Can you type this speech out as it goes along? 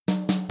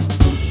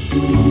Hello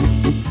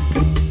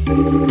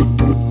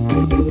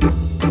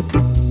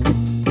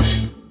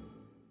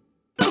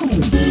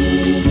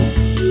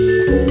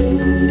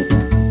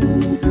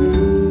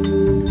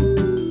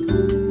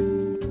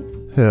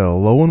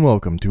and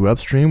welcome to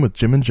Upstream with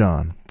Jim and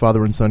John,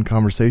 father and son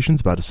conversations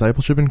about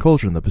discipleship and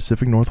culture in the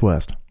Pacific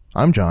Northwest.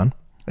 I'm John.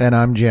 And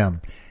I'm Jim.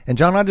 And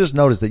John, I just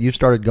noticed that you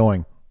started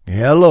going,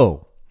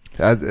 hello.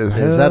 Is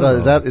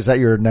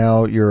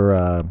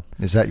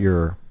that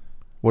your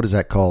what is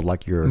that called?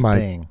 Like your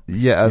thing?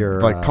 Yeah,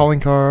 like calling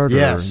card?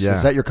 Yes. Yeah.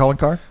 Is that your calling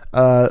card?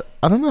 I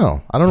don't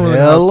know. I don't really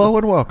know. Hello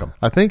and welcome.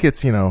 I think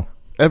it's,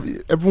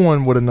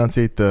 everyone would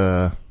enunciate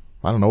I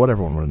don't know what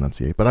everyone would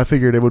enunciate, but I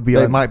figured it would be...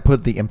 They might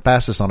put the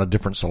emphasis on a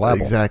different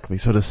syllable. Exactly.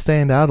 So to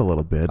stand out a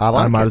little bit,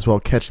 I might as well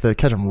catch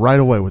them right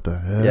away with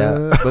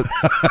the... But,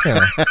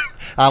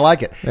 I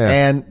like it. Yeah.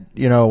 And,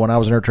 when I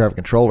was an air traffic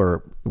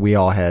controller, we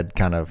all had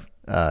kind of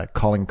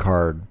calling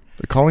card...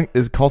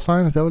 Is call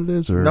sign? Is that what it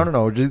is? Or?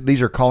 No.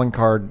 These are calling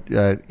card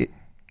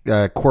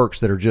quirks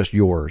that are just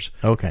yours.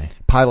 Okay.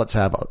 Pilots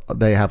have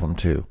them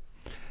too.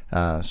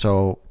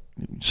 So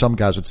some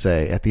guys would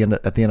say at the end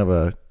of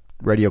a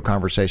radio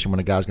conversation,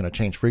 when a guy's going to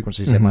change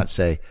frequencies, they might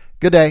say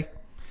 "good day,"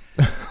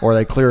 or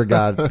they clear a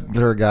guy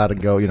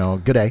and go,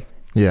 "good day."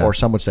 Yeah. Or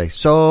some would say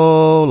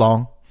 "so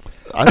long."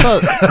 I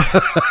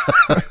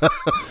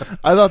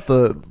thought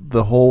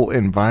the whole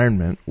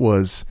environment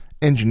was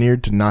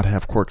engineered to not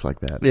have quirks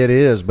like that. It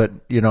is, but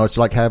it's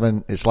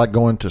like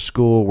going to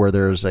school where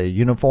there's a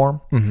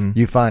uniform. Mm-hmm.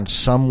 You find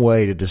some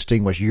way to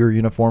distinguish your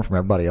uniform from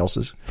everybody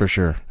else's. For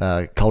sure.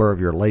 Color of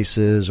your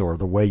laces or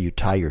the way you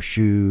tie your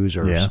shoes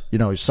or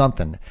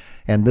something.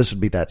 And this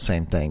would be that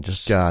same thing.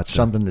 Just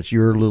something that's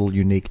your little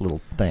unique little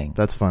thing.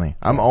 That's funny.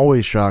 I'm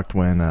always shocked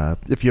when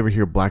if you ever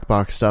hear black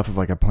box stuff of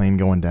like a plane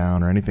going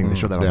down or anything, they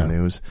show that on the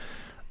news.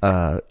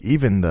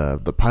 Even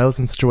the pilots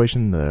in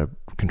situation, the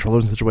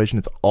controllers in situation,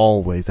 it's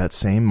always that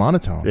same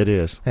monotone. It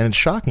is. And it's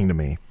shocking to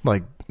me.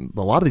 Like,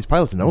 a lot of these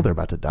pilots know they're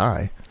about to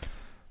die.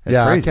 It's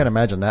crazy. I can't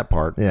imagine that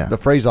part. Yeah. The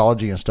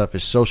phraseology and stuff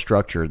is so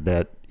structured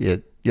that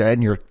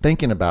and you're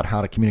thinking about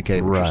how to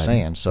communicate what you're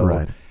saying. So,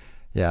 right.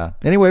 Yeah.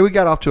 Anyway, we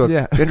got off to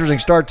an interesting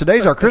start.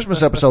 Today's our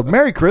Christmas episode.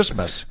 Merry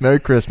Christmas. Merry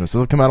Christmas.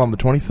 It'll come out on the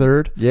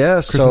 23rd. Yeah.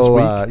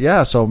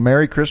 So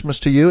Merry Christmas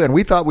to you. And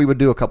we thought we would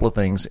do a couple of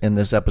things in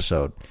this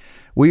episode.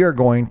 We are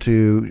going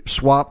to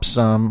swap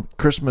some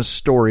Christmas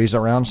stories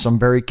around some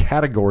very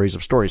categories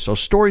of stories. So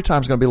story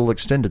time is going to be a little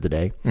extended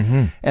today.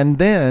 Mm-hmm. And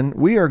then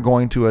we are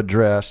going to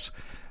address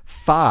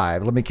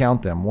 5, let me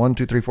count them, 1,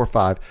 2, 3, 4,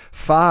 5,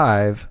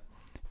 5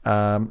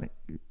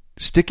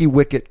 sticky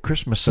wicket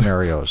Christmas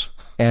scenarios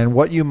and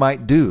what you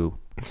might do.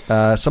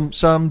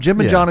 Some Jim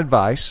and John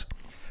advice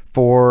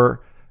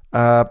for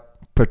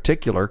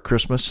particular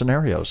Christmas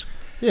scenarios.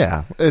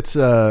 Yeah,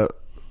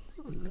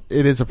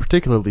 it is a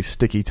particularly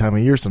sticky time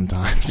of year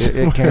sometimes.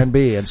 It can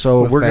be. And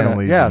so we're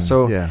going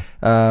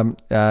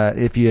to...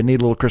 if you need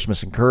a little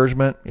Christmas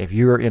encouragement, if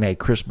you're in a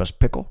Christmas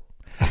pickle,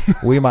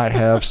 we might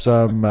have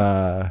some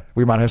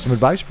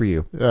advice for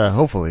you. Yeah,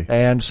 hopefully.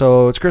 And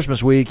so it's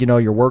Christmas week.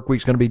 Your work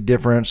week's going to be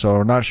different. So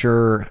we're not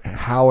sure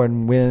how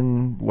and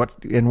when,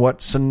 in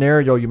what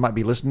scenario you might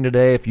be listening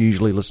today. If you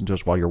usually listen to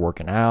us while you're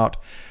working out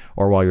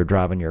or while you're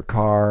driving your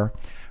car,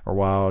 or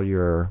while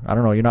you're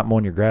not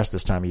mowing your grass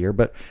this time of year.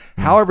 But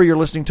however you're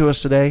listening to us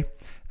today,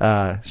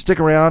 stick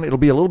around. It'll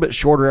be a little bit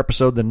shorter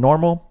episode than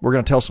normal. We're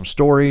going to tell some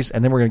stories,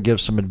 and then we're going to give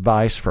some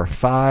advice for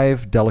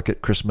 5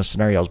 delicate Christmas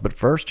scenarios. But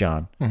first,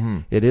 John,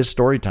 It is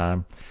story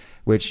time,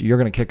 which you're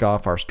going to kick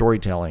off our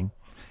storytelling.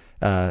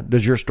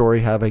 Does your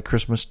story have a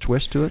Christmas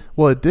twist to it?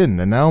 Well, it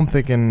didn't, and now I'm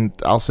thinking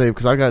I'll save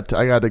because I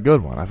got a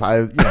good one.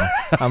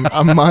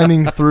 I'm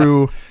mining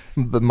through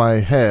my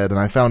head and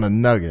I found a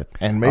nugget,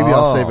 and maybe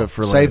I'll save it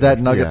for later. Save that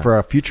nugget for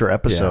a future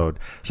episode.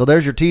 Yeah. So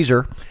there's your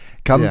teaser.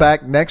 Come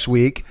back next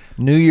week,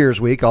 New Year's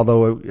week.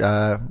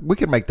 Although we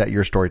could make that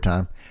your story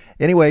time.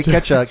 Anyway,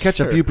 catch a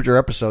future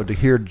episode to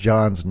hear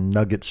John's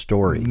nugget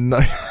story.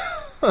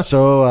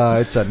 So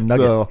it's a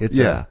nugget.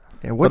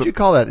 What'd you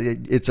call that?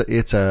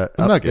 It's a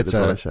nugget. Is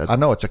what I said. I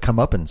know it's a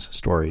comeuppance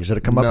story. Is it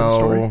a comeuppance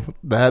story?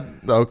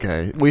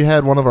 Okay. We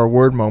had one of our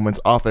word moments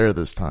off air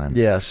this time.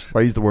 Yes, I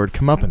used the word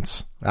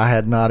comeuppance. I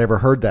had not ever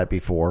heard that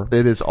before.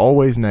 It is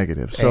always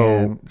negative.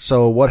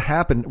 So what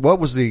happened? What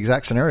was the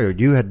exact scenario?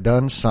 You had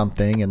done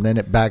something and then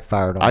it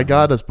backfired on you. I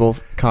got us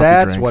both coffee drinks.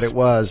 That's drinks. what it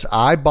was.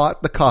 I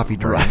bought the coffee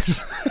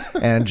drinks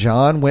and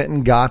John went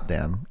and got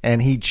them,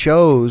 and he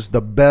chose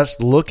the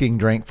best looking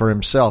drink for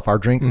himself. Our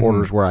drink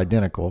orders were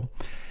identical.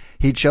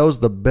 He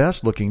chose the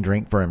best looking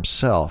drink for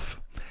himself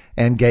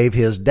and gave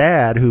his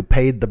dad, who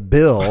paid the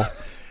bill,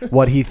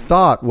 what he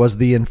thought was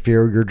the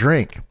inferior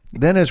drink.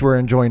 Then as we're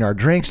enjoying our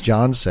drinks,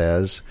 John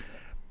says,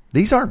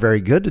 "These aren't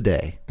very good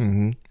today."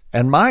 Mm-hmm.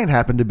 And mine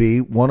happened to be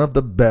one of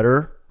the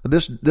better.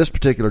 This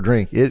particular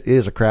drink, it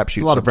is a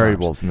crapshoot. A lot of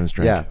variables in this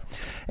drink. Yeah.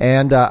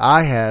 And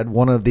I had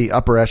one of the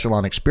upper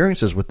echelon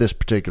experiences with this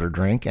particular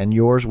drink, and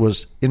yours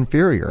was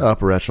inferior.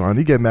 Upper echelon.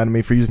 You get mad at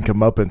me for using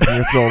comeuppance, and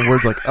you're throwing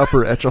words like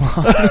upper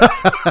echelon.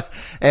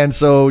 And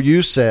so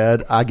you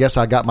said, I guess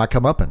I got my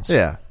comeuppance.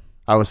 Yeah.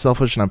 I was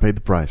selfish and I paid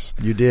the price.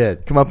 You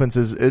did.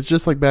 Comeuppance it's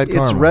just like bad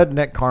karma. It's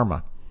redneck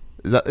karma.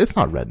 It's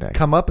not redneck.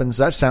 Comeuppance,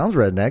 that sounds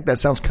redneck. That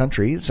sounds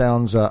country. It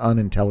sounds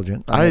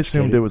unintelligent. I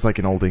assumed it was like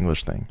an old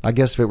English thing. I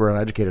guess if it were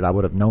uneducated, I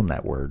would have known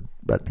that word.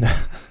 But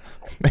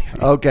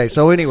okay,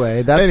 so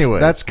anyway,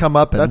 that's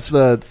comeuppance.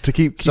 That's to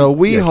keep. So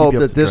we hope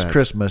that this track.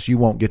 Christmas you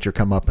won't get your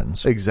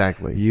comeuppance.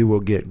 Exactly. You will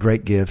get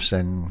great gifts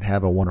and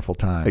have a wonderful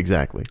time.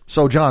 Exactly.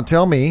 So John,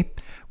 tell me,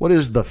 what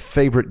is the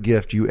favorite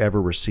gift you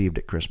ever received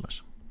at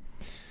Christmas?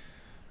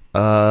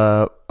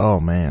 Oh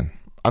man,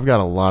 I've got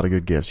a lot of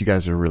good gifts. You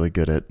guys are really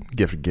good at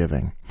gift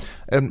giving,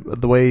 and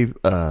the way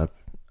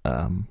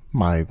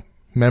my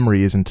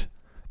memory isn't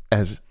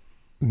as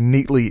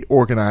neatly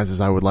organized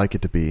as I would like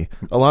it to be.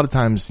 A lot of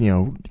times,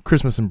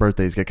 Christmas and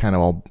birthdays get kind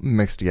of all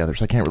mixed together,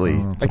 so I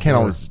can't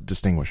always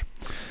distinguish.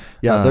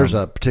 Yeah, there's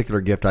a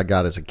particular gift I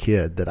got as a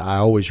kid that I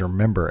always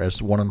remember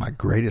as one of my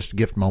greatest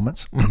gift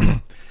moments.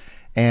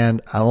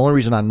 And the only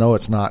reason I know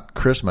it's not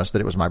Christmas,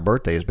 that it was my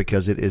birthday, is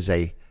because it is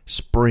a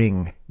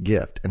spring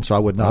gift. And so I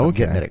would not have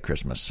gotten it at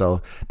Christmas.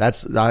 So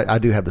I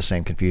do have the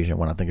same confusion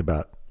when I think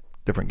about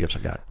different gifts I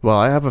got. Well,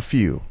 I have a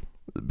few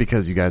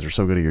because you guys are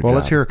so good at your job. Well,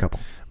 let's hear a couple.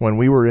 When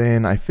we were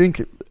in, I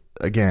think,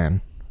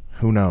 again,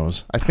 who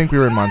knows? I think we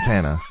were in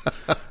Montana.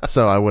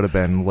 So I would have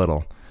been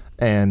little.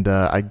 And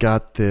I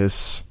got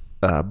this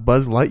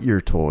Buzz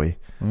Lightyear toy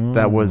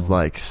that was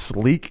like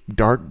sleek,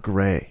 dark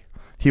gray.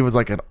 He was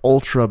like an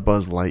ultra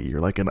Buzz Lightyear,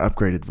 like an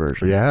upgraded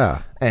version.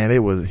 Yeah. And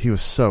he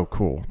was so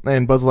cool.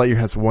 And Buzz Lightyear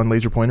has one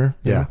laser pointer.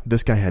 Yeah.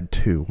 This guy had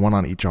two, one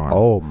on each arm.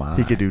 Oh my.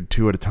 He could do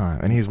two at a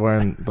time. And he's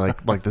wearing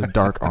like this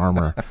dark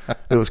armor.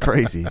 It was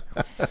crazy.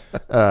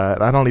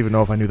 I don't even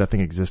know if I knew that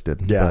thing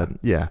existed. Yeah. But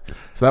yeah.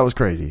 So that was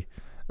crazy.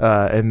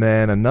 And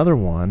then another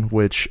one,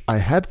 which I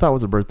had thought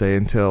was a birthday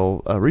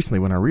until recently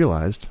when I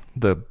realized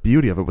the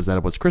beauty of it was that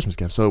it was a Christmas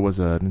gift. So it was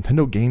a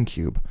Nintendo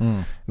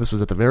GameCube. This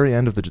was at the very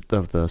end of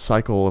the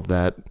cycle of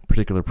that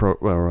particular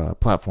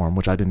platform,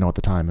 which I didn't know at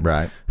the time. And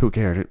right. Who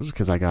cared? It was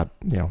because I got,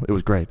 it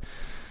was great.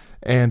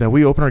 And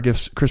we opened our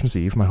gifts Christmas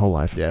Eve my whole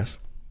life. Yes.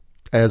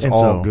 As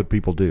all good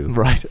people do.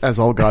 Right. As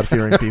all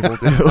God-fearing people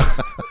do.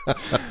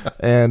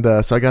 And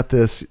so I got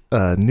this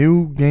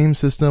new game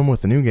system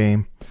with a new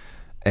game.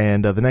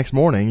 And the next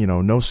morning,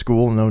 no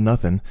school, no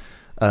nothing.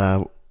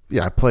 I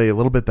play a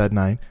little bit that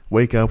night.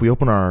 Wake up, we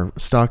open our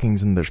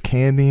stockings, and there's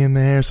candy in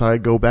there. So I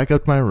go back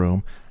up to my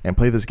room and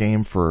play this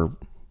game for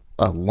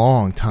a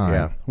long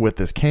time with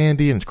this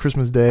candy, and it's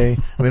Christmas Day.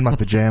 I'm in my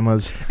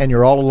pajamas. And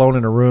you're all alone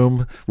in a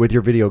room with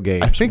your video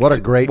games. What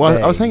a great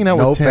day. I was hanging out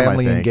with Tim, no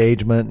family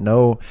engagement,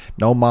 no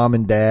mom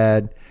and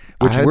dad.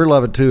 Which we're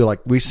loving, too.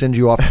 Like, we send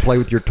you off to play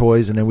with your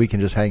toys, and then we can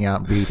just hang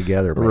out and be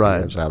together. Maybe right.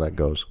 That's how that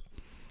goes.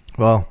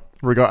 Well...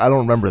 I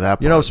don't remember that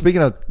part.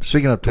 Speaking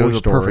of Toy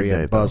Story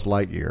and Buzz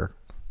Lightyear,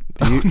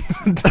 Save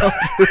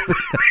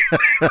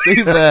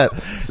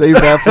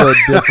that for a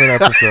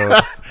different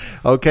episode.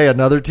 Okay,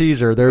 another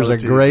teaser. There's a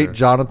great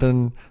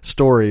Jonathan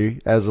story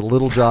as a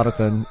little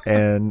Jonathan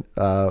and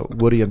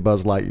Woody and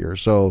Buzz Lightyear.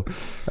 So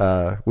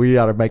we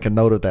got to make a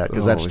note of that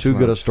because that's too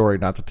good a story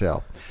not to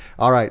tell.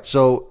 All right,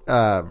 so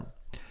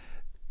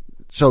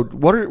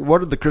what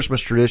are the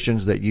Christmas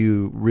traditions that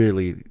you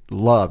really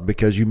love?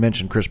 Because you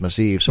mentioned Christmas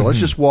Eve. So let's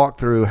just walk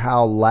through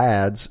how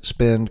lads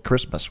spend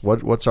Christmas.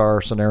 What's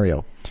our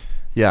scenario?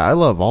 Yeah, I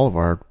love all of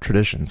our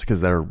traditions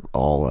because they're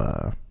all,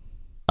 I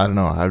don't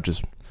know.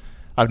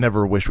 I've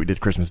never wished we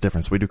did Christmas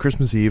different. So we do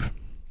Christmas Eve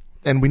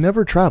and we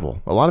never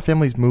travel. A lot of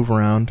families move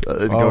around.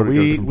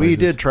 We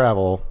did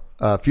travel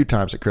a few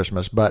times at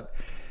Christmas, but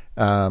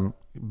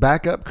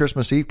back up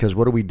Christmas Eve because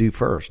what do we do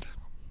first?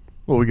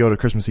 Well, we go to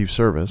Christmas Eve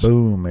service.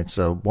 Boom. It's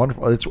a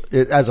wonderful,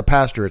 as a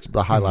pastor, it's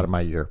the highlight of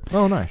my year.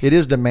 Oh, nice. It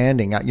is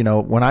demanding.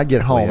 When I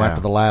get home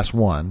after the last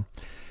one,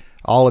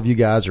 all of you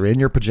guys are in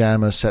your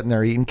pajamas, sitting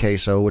there eating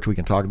queso, which we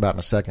can talk about in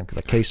a second,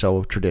 the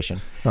queso tradition.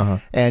 Uh-huh.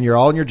 And you're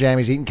all in your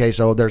jammies eating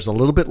queso. There's a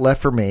little bit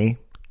left for me.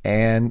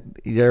 And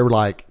they're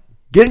like,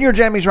 get in your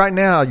jammies right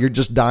now. You're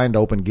just dying to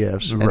open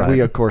gifts. And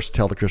we, of course,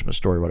 tell the Christmas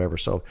story, whatever.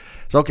 So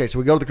okay. So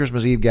we go to the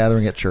Christmas Eve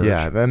gathering at church.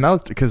 Yeah. And that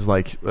was because,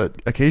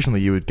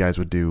 occasionally you guys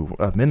would do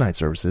midnight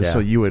services. Yeah. So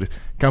you would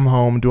come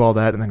home, do all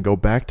that, and then go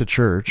back to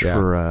church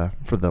for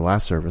the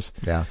last service.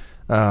 Yeah.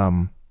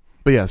 But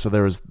yeah, so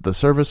there was the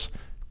service,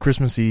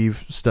 Christmas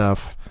Eve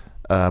stuff.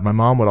 My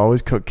mom would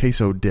always cook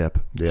queso dip.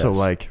 Yes. So,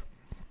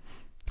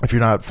 if you're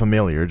not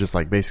familiar, just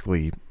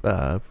basically,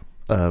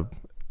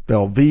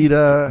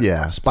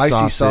 Velveeta,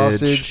 spicy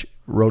sausage,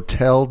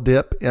 Rotel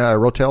dip,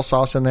 Rotel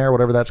sauce in there,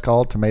 whatever that's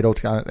called, tomato,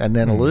 and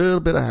then a little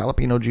bit of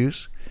jalapeno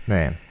juice.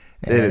 Man,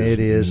 it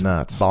is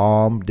nuts.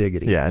 Bomb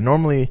diggity. Yeah,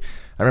 normally,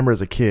 I remember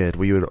as a kid,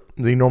 we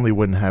normally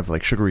wouldn't have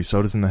sugary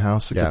sodas in the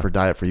house, except for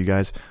diet for you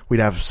guys.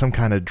 We'd have some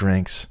kind of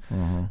drinks,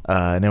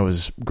 and it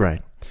was great.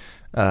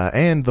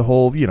 And the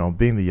whole,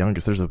 being the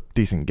youngest, there's a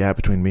decent gap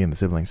between me and the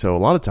siblings. So a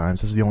lot of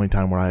times, this is the only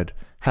time where I'd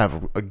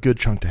have a good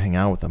chunk to hang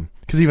out with them.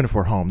 Because even if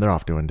we're home, they're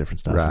off doing different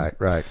stuff.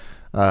 Right.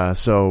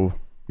 So,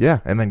 Yeah,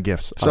 and then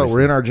gifts. So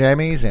we're in our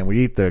jammies and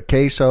we eat the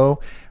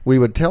queso. We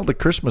would tell the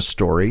Christmas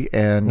story,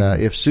 and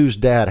if Sue's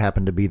dad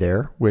happened to be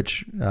there,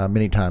 which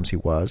many times he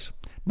was,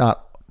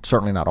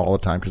 certainly not all the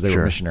time because they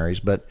were missionaries,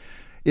 but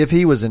if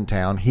he was in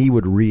town, he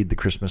would read the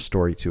Christmas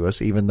story to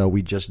us, even though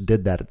we just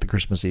did that at the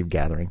Christmas Eve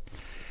gathering.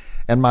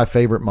 And my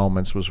favorite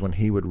moments was when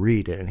he would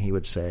read it and he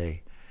would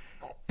say,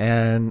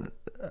 "And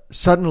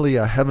suddenly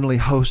a heavenly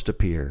host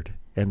appeared,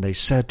 and they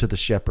said to the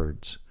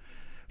shepherds,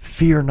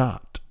 'Fear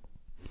not.'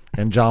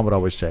 And John would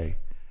always say,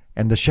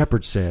 'And the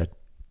shepherds said,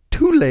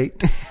 too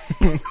late.'"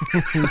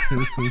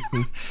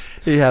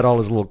 He had all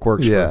his little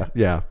quirks.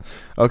 Yeah.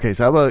 Okay,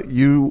 so how about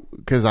you?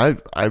 Because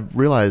I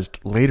realized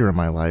later in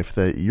my life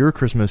that your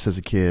Christmas as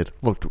a kid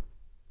looked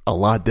a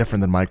lot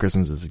different than my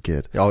Christmas as a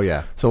kid. Oh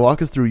yeah. So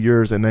walk us through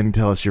yours, and then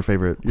tell us your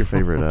favorite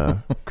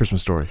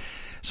Christmas story.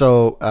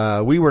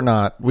 So we were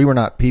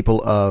not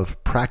people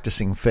of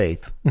practicing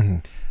faith. Mm-hmm.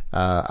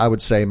 I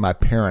would say my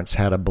parents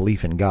had a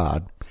belief in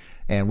God,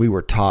 and we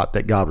were taught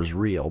that God was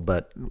real,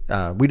 but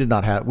we did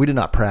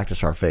not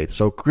practice our faith.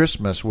 So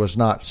Christmas was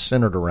not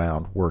centered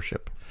around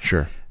worship,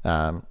 sure,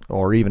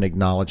 or even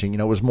acknowledging.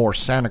 It was more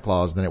Santa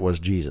Claus than it was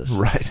Jesus,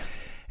 right?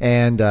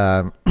 And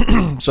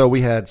so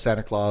we had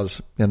Santa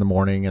Claus in the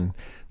morning, and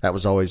that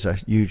was always a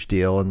huge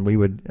deal. And we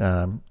would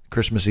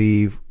Christmas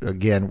Eve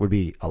again would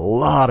be a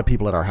lot of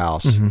people at our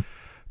house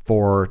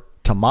for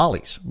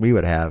tamales. We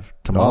would have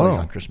tamales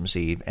on Christmas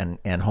Eve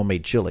and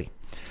homemade chili.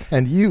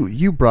 And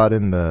you brought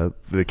in the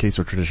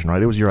queso tradition,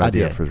 right? It was your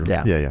idea.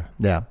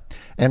 Yeah.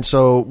 And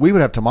so we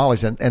would have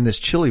tamales, and this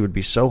chili would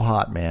be so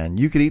hot, man.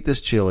 You could eat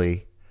this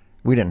chili.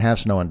 We didn't have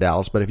snow in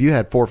Dallas, but if you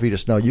had 4 feet of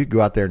snow, you could go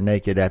out there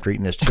naked after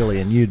eating this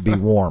chili, and you'd be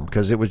warm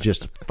because it was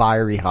just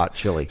fiery hot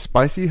chili.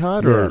 Spicy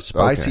hot, or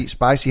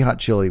spicy hot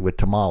chili with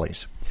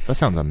tamales. That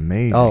sounds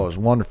amazing. Oh, it was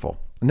wonderful.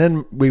 And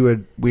then we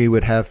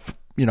would have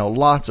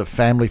lots of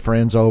family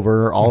friends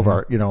over, all of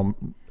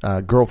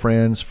our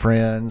girlfriends,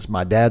 friends,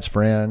 my dad's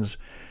friends.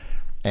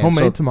 And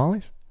homemade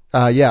tamales?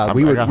 Yeah,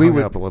 we would. Up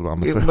a little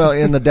on the well,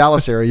 in the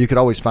Dallas area, you could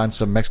always find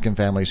some Mexican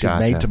families who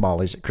made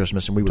tamales at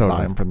Christmas, and we would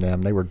buy them from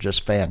them. They were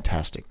just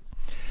fantastic.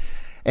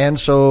 And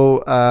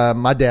so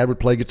my dad would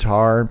play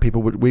guitar, and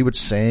we would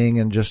sing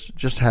and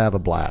just have a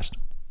blast.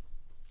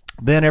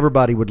 Then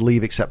everybody would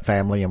leave except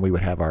family, and we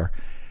would have our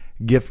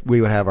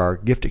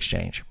gift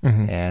exchange,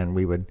 and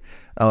we would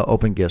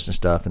open gifts and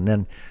stuff. And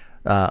then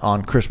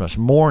on Christmas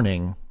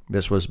morning,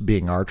 this was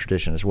being our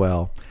tradition as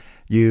well,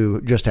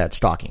 you just had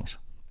stockings.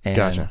 And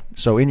gotcha.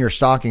 So in your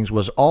stockings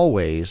was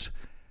always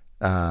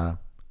an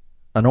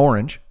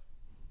orange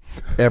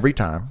every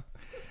time,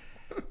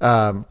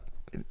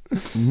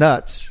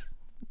 nuts,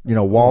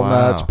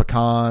 walnuts,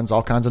 pecans,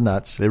 all kinds of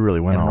nuts. They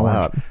really went all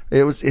out. I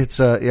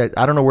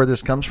don't know where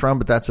this comes from,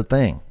 but that's a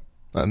thing.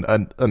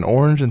 An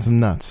orange and some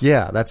nuts.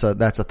 Yeah, that's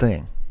a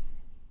thing.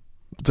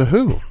 To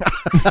who?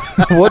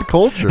 What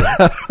culture?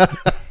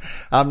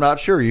 I'm not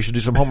sure. You should do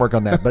some homework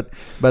on that,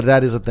 but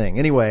that is a thing.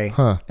 Anyway,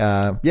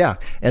 yeah.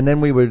 And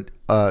then we would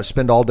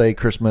spend all day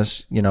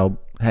Christmas,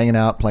 hanging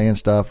out, playing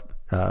stuff,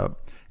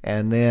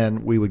 and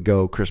then we would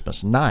go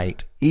Christmas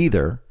night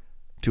either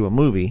to a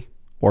movie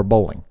or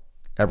bowling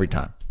every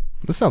time.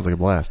 This sounds like a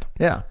blast.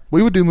 Yeah.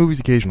 We would do movies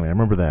occasionally. I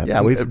remember that.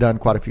 Yeah, we've done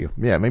quite a few.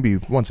 Yeah, maybe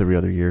once every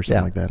other year,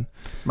 something like that.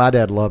 My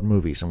dad loved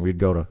movies, and we'd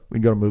go to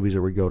movies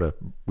or we'd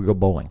go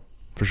bowling.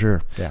 For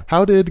sure. Yeah.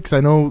 Because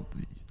I know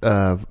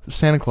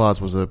Santa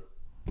Claus was a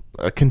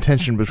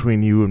contention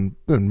between you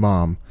and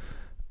Mom.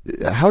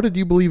 How did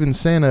you believe in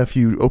Santa if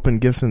you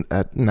opened gifts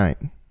at night?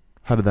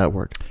 How did that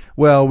work?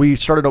 Well, we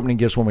started opening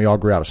gifts when we all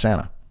grew out of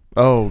Santa.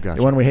 Oh,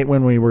 gotcha.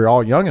 When we were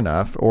all young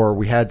enough, or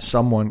we had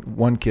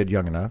one kid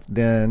young enough,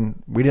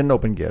 then we didn't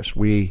open gifts.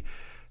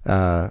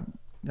 I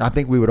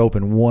think we would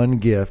open one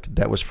gift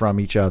that was from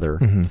each other,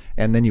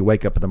 and then you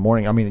wake up in the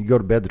morning. I mean, you go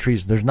to bed,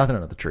 there's nothing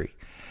under the tree,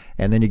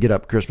 and then you get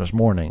up Christmas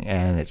morning,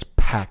 and it's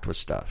packed with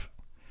stuff,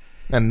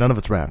 and none of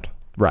it's wrapped.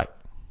 Right.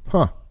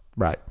 Huh.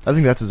 Right. I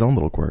think that's his own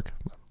little quirk.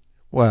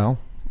 Well,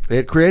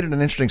 it created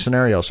an interesting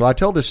scenario. So I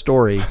tell this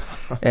story,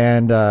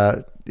 and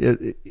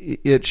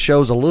it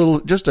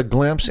shows just a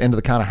glimpse into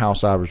the kind of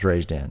house I was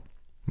raised in.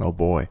 Oh,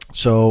 boy.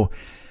 So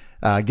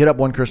get up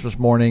one Christmas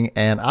morning,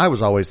 and I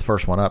was always the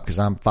first one up because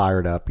I'm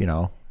fired up,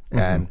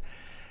 And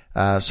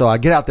so I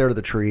get out there to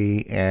the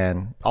tree,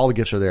 and all the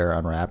gifts are there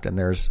unwrapped, and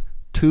there's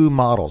 2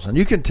 models. And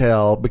you can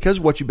tell, because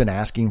of what you've been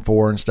asking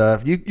for and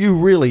stuff, you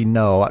really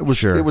know. It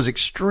was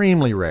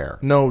extremely rare.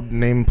 No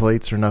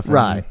nameplates or nothing.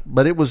 Right.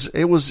 But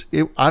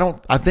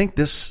I think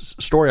this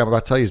story I'm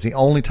about to tell you is the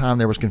only time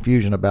there was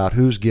confusion about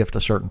whose gift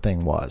a certain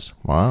thing was.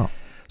 Wow.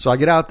 So I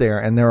get out there,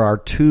 and there are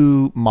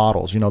 2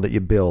 models, that you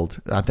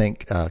build. I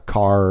think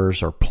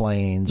cars or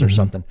planes or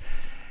something.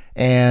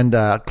 And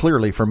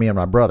clearly for me and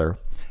my brother.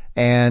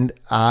 And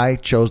I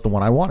chose the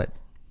one I wanted.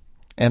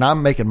 And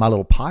I'm making my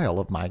little pile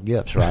of my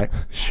gifts, right?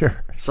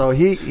 Sure. So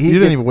you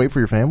didn't even wait for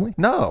your family?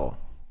 No,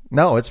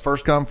 it's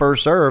first come,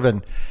 first serve.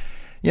 And,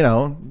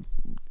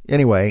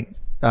 anyway,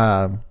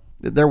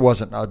 there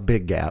wasn't a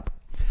big gap.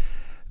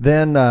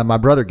 Then my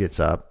brother gets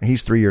up.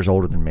 He's 3 years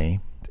older than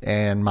me.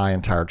 and my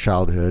entire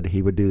childhood,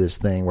 he would do this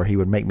thing where he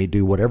would make me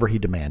do whatever he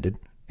demanded,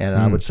 and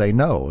I would say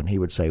no, and he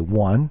would say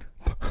 1,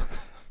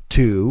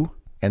 2,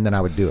 and then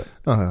I would do it.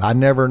 I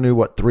never knew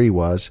what 3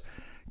 was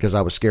because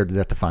I was scared to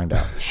death to find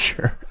out.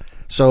 Sure.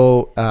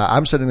 So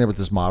I'm sitting there with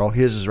this model.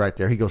 His is right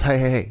there. He goes,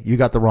 hey, you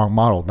got the wrong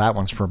model. That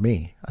one's for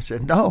me. I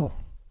said, no,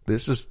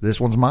 this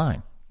one's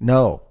mine.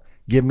 No,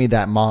 give me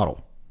that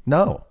model.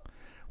 No.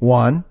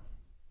 1,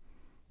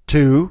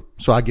 2.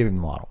 So I give him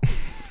the model.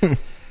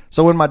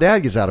 So when my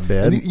dad gets out of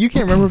bed. You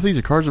can't remember if these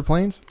are cars or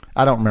planes?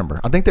 I don't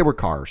remember. I think they were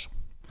cars.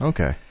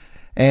 Okay.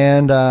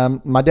 And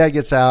my dad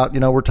gets out,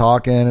 we're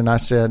talking,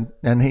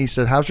 and he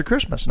said, how's your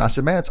Christmas? And I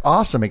said, man, it's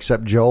awesome,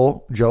 except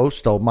Joe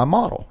stole my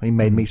model. He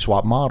made me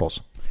swap models.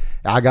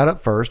 I got up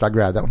first. I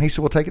grabbed that one. He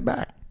said, well, take it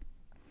back.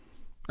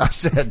 I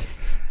said,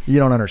 you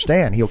don't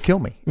understand. He'll kill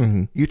me.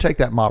 Mm-hmm. You take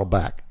that model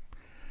back.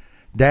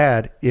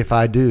 Dad, if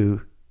I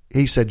do,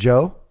 he said,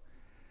 Joe,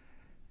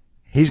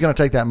 he's going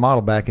to take that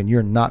model back and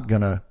you're not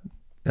going to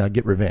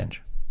get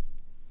revenge.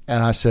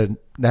 And I said,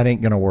 that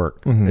ain't going to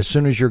work. Mm-hmm. As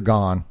soon as you're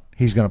gone,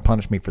 he's going to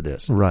punish me for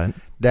this. Right.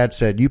 Dad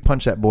said, you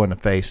punch that boy in the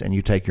face and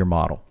you take your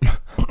model.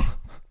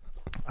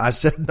 I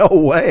said, no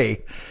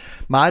way.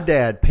 My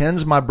dad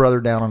pins my brother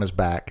down on his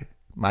back.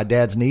 My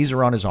dad's knees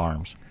are on his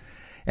arms.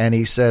 And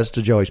he says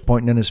to Joe, he's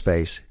pointing in his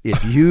face,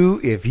 if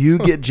you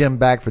get Jim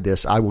back for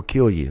this, I will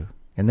kill you.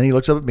 And then he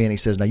looks up at me and he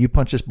says, now you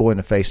punch this boy in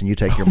the face and you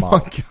take your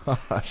model. Oh, my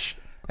gosh.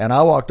 And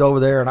I walked over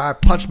there and I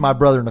punched my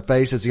brother in the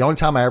face. It's the only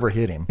time I ever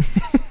hit him.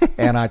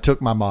 And I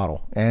took my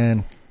model.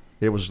 And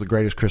it was the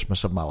greatest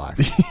Christmas of my life.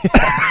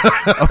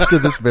 Up to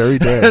this very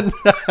day.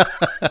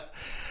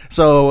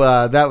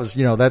 So that was,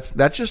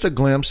 that's just a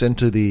glimpse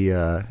into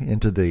the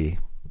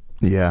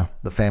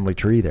family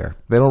tree there.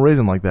 They don't raise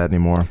them like that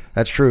anymore.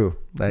 That's true.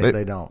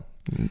 They don't.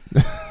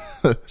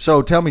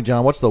 So tell me,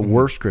 John, what's the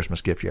worst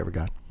Christmas gift you ever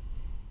got?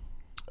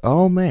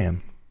 Oh,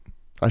 man.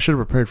 I should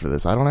have prepared for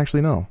this. I don't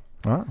actually know.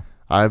 Oh.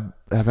 I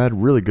have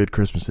had really good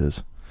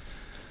Christmases.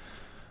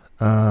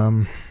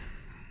 There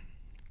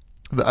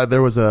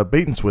was a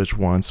bait and switch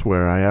once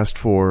where I asked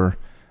for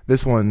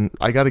this one.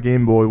 I got a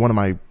Game Boy,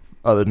 another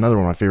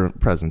one of my favorite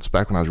presents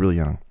back when I was really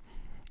young.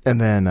 And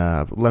then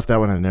left that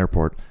one at an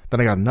airport. Then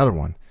I got another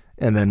one.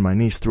 And then my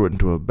niece threw it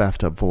into a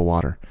bathtub full of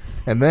water.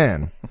 And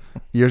then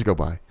years go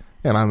by.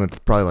 And I'm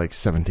probably like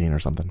 17 or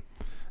something.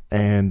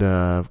 And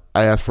I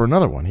asked for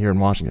another one here in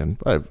Washington.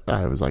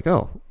 I was like,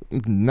 oh,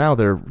 now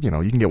they're, you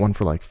can get one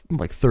for like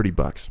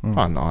 $30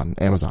 on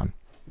Amazon.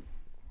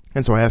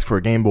 And so I asked for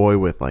a Game Boy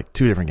with like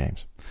 2 different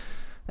games.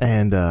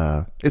 And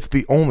it's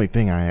the only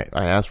thing I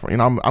asked for.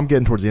 I'm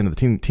getting towards the end of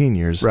the teen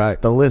years. Right.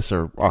 The lists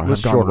have gone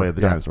away of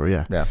the dinosaur.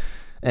 Yeah. Yeah.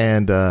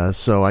 And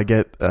so I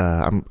get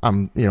I'm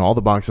all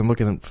the boxes. I'm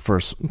looking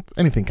for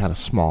anything kind of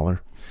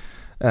smaller.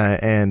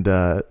 And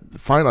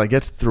finally I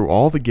get through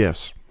all the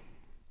gifts.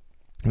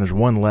 And there's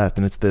one left,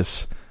 and it's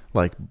this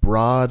like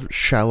broad,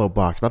 shallow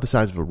box, about the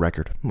size of a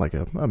record, like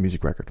a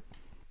music record.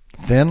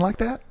 Thin like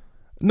that?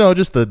 No,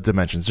 just the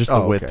dimensions, just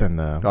the width okay. and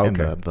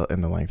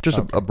the length, just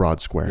a broad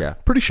square. Yeah,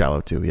 pretty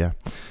shallow too. Yeah.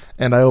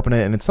 And I open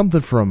it, and it's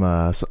something from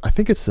I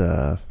think it's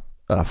a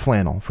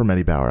flannel from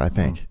Eddie Bauer, I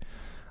think,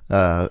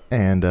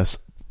 and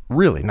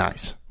really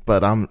nice.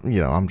 But I'm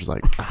just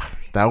like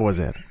that was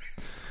it.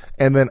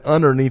 And then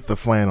underneath the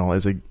flannel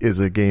is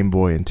a Game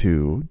Boy and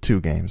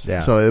two games. Yeah.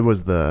 So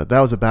that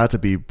was about to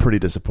be pretty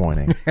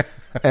disappointing.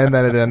 And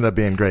then it ended up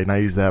being great. And I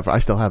used that I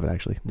still have it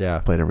actually. Yeah.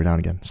 Played every now and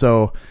again.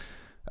 So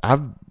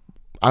I've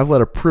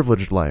led a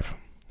privileged life.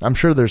 I'm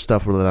sure there's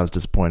stuff that I was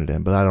disappointed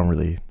in, but I don't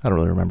really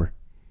remember.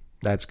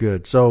 That's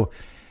good. So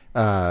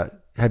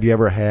have you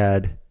ever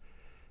had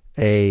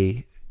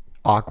a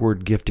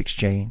awkward gift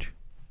exchange?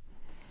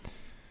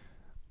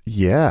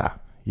 Yeah.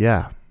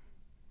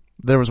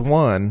 There was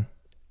one.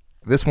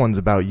 This one's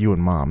about you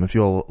and Mom, if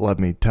you'll let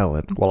me tell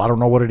it. Well, I don't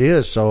know what it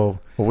is, so...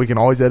 Well, we can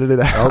always edit it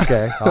out.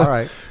 Okay, all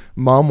right.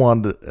 Mom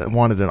wanted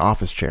an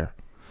office chair.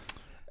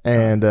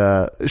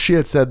 And she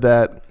had said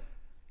that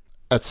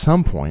at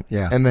some point.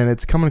 Yeah. And then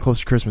it's coming close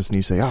to Christmas, and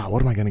you say,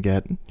 what am I going to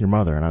get your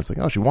mother? And I was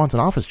like, she wants an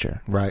office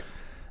chair. Right.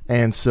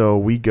 And so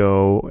we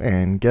go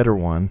and get her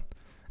one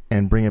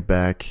and bring it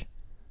back.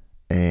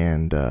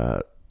 And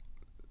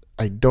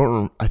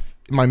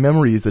my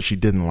memory is that she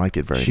didn't like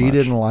it very much. She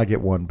didn't like it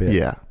one bit.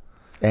 Yeah.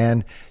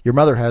 And your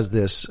mother has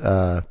this,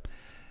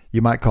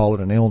 you might call it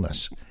an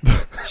illness.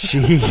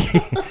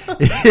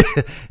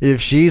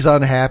 If she's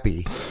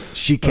unhappy,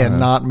 she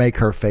cannot make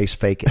her face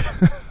fake it.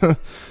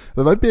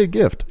 That might be a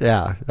gift.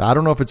 Yeah. I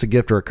don't know if it's a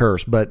gift or a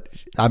curse, but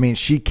I mean,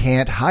 she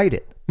can't hide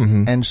it.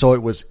 Mm-hmm. And so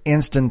it was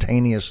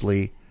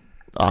instantaneously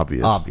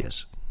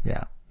obvious.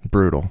 Yeah.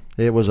 Brutal.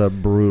 It was a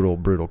brutal,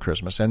 brutal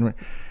Christmas. And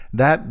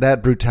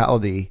that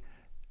brutality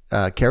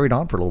carried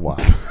on for a little while.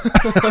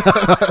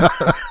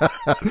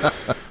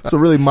 So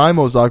really, my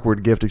most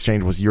awkward gift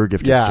exchange was your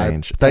gift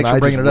exchange. Thanks for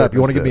bringing it up. You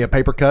want to give me a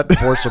paper cut and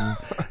pour some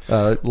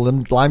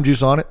lime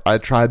juice on it? I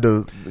tried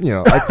to,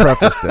 I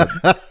prefaced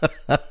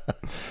it.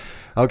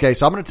 Okay,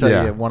 so I'm going to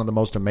tell you one of the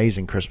most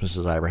amazing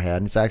Christmases I ever had,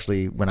 and it's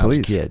actually when I was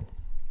a kid.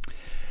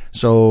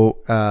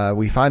 So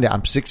we find out,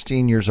 I'm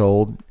 16 years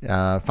old,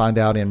 find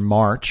out in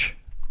March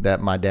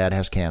that my dad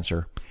has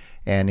cancer.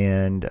 And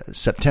in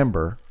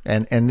September,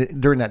 and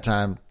during that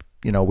time,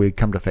 we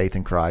come to faith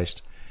in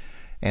Christ.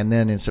 And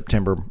then in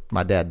September,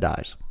 my dad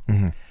dies.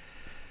 Mm-hmm.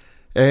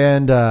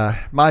 And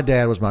my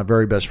dad was my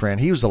very best friend.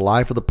 He was the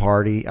life of the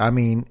party. I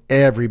mean,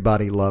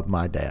 everybody loved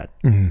my dad.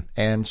 Mm-hmm.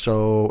 And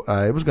so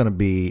it was going to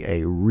be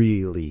a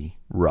really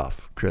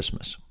rough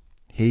Christmas.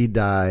 He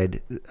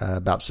died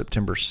about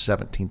September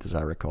 17th, as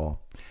I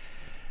recall.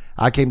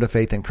 I came to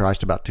faith in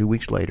Christ about 2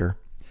 weeks later.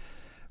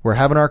 We're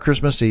having our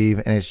Christmas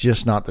Eve, and it's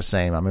just not the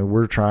same. I mean,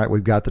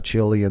 we've got the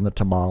chili and the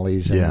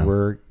tamales, and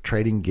we're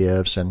trading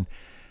gifts, and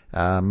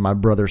my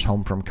brother's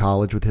home from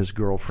college with his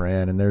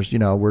girlfriend, and there's,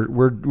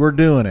 we're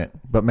doing it.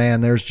 But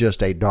man, there's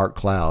just a dark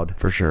cloud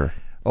for sure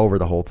over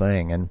the whole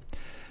thing. And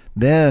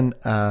then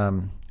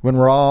when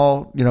we're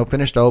all,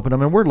 finished open, I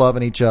mean, we're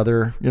loving each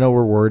other.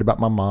 We're worried about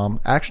my mom.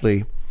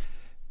 Actually,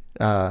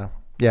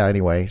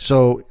 anyway.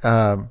 So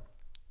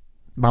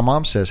my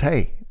mom says,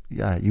 hey,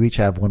 you each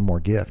have one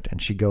more gift.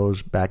 And she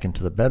goes back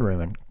into the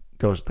bedroom and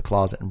goes to the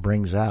closet and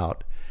brings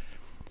out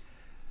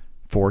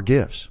 4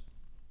 gifts.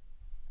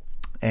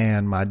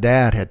 And my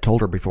dad had told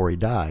her before he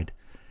died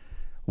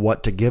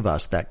what to give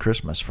us that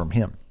Christmas from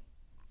him.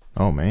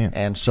 Oh, man.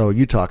 And so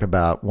you talk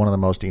about one of the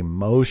most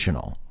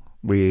emotional.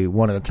 We,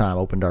 one at a time,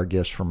 opened our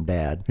gifts from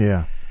Dad.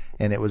 Yeah.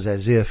 And it was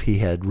as if he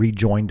had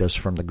rejoined us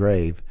from the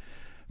grave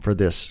for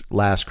this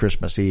last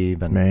Christmas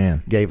Eve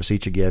and gave us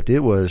each a gift. It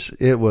was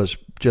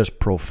just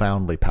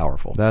profoundly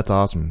powerful. That's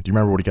awesome. Do you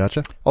remember what he got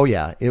you? Oh,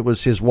 yeah. It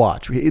was his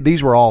watch.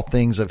 These were all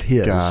things of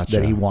his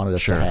that he wanted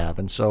us to have.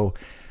 And so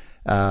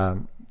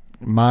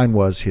mine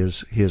was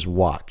his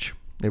watch.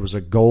 It was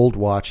a gold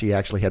watch. He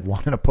actually had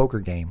won in a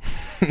poker game,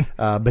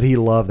 but he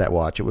loved that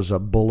watch. It was a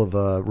bull of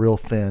a real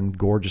thin,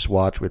 gorgeous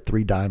watch with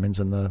 3 diamonds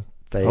in the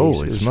face.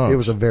 Holy smokes. It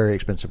was a very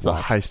expensive watch. It's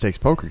a high-stakes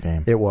poker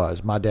game. It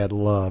was. My dad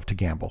loved to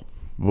gamble.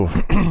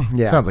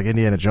 Yeah. Sounds like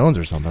Indiana Jones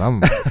or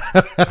something.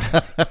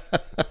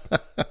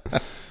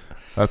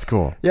 That's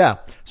cool. Yeah.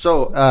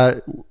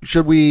 So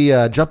should we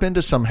jump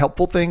into some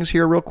helpful things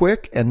here real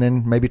quick and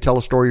then maybe tell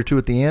a story or two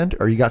at the end?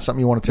 Or you got something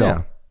you want to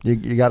tell? Yeah.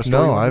 You got a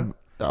story?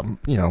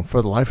 No,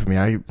 for the life of me,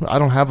 I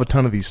don't have a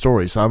ton of these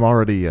stories, so I'm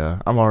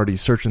already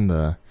searching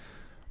the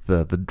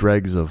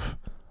dregs of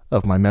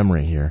my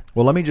memory here.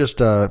 Well, let me just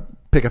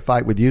pick a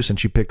fight with you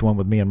since you picked one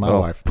with me and my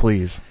wife.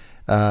 Please.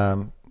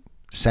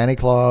 Santa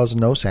Claus,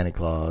 no Santa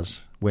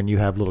Claus. When you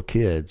have little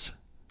kids,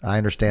 I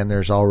understand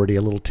there's already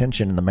a little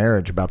tension in the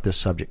marriage about this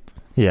subject.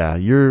 Yeah,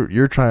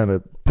 you're trying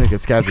to pick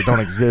at scabs that don't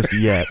exist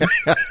yet.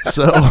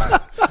 So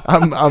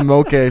I'm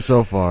okay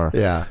so far.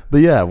 Yeah.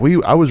 But yeah,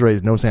 I was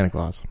raised no Santa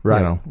Claus.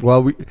 Right.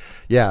 Well,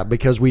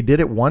 because we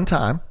did it one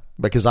time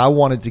because I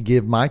wanted to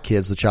give my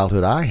kids the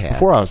childhood I had.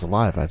 Before I was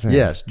alive, I think.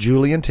 Yes.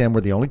 Julie and Tim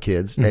were the only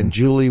kids, and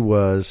Julie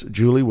was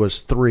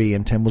 3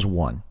 and Tim was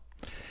 1.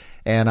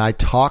 And I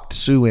talked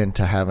Sue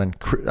into having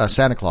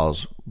Santa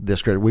Claus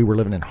this year. We were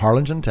living in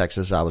Harlingen,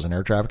 Texas. I was an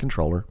air traffic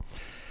controller.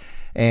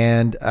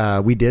 And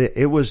we did it.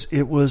 It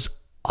was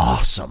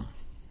awesome.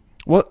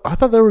 Well, I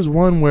thought there was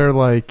one where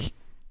like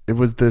it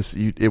was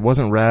it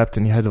wasn't wrapped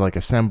and you had to like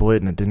assemble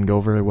it and it didn't go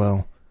very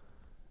well.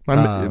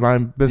 Am I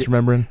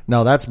misremembering?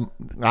 No,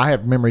 I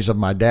have memories of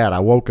my dad. I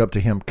woke up to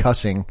him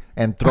cussing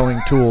and throwing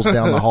tools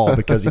down the hall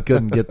because he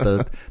couldn't get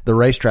the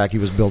racetrack he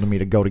was building me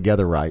to go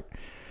together right.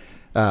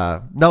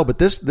 No, but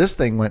this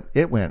thing went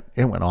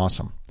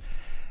awesome.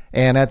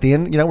 And at the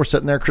end, we're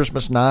sitting there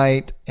Christmas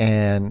night,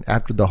 and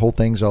after the whole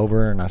thing's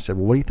over, and I said,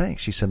 well, what do you think?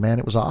 She said, man,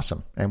 it was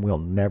awesome, and we'll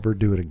never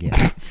do it again.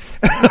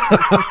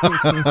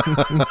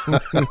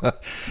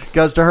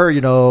 Because to her,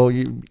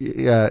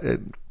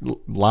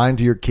 lying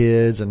to your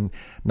kids and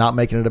not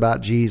making it about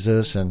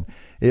Jesus, and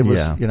it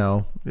was,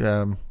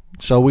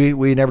 so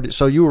we never did.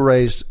 So you were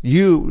raised,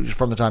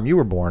 from the time you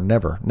were born,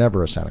 never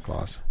a Santa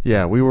Claus.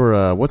 Yeah, we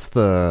were,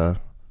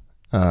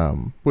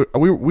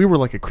 we were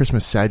like a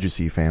Christmas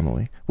Sadducee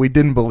family. We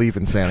didn't believe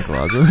in Santa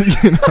Claus,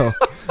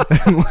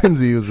 And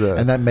Lindsay was,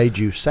 and that made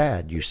you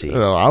sad. You see,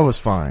 no, I was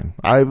fine.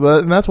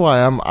 And that's why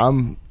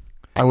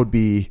I would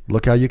be.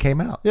 Look how you came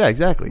out. Yeah,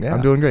 exactly. Yeah.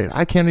 I'm doing great.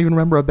 I can't even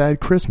remember a bad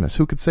Christmas.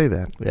 Who could say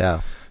that? Yeah.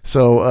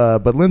 So,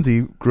 but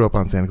Lindsay grew up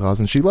on Santa Claus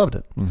and she loved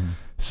it. Mm-hmm.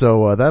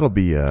 So that'll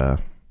be,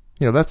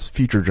 that's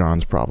future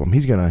John's problem.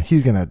 He's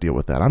gonna deal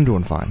with that. I'm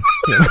doing fine.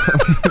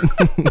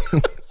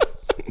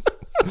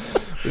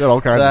 We got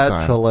all kinds of time.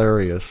 That's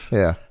hilarious.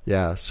 Yeah.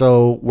 Yeah.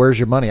 So where's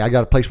your money? I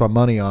got to place my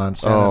money on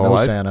Santa,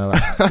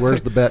 Santa.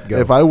 Where's the bet go?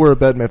 If I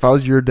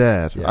was your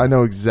dad, I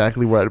know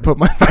exactly where I'd put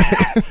my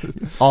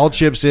money. All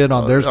chips in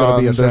on there's going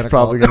to be a Santa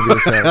Claus. There's probably going to be a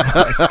Santa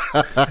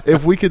Claus.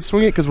 If we could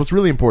swing it, because what's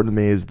really important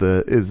to me is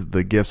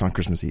the gifts on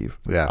Christmas Eve.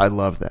 Yeah. I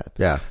love that.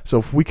 Yeah. So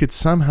if we could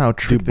somehow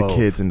trick the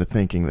kids into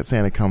thinking that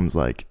Santa comes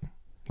like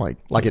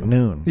at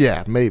noon.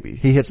 Yeah, maybe.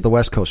 He hits the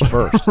West Coast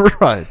first.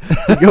 Right.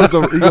 He goes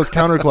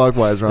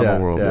counterclockwise around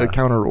the world.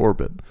 Counter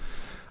orbit.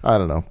 I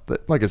don't know.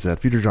 Like I said,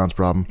 future John's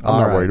problem. I'm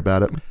not worried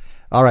about it.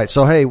 All right.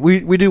 So, hey,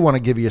 we do want to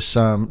give you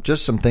some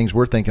things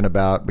we're thinking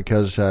about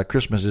because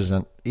Christmas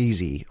isn't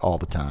easy all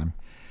the time.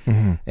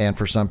 Mm-hmm. And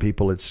for some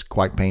people, it's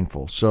quite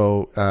painful.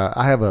 So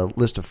I have a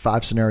list of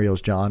 5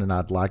 scenarios, John, and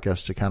I'd like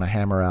us to kind of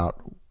hammer out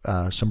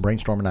some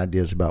brainstorming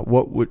ideas about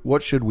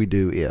what should we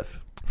do if.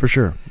 For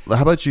sure.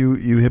 How about you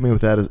hit me with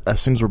that as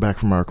soon as we're back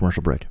from our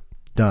commercial break?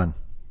 Done.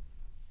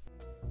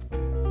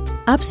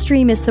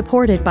 Upstream is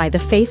supported by the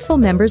faithful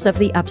members of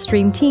the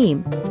Upstream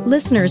team,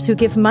 listeners who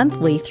give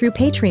monthly through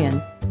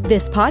Patreon.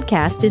 This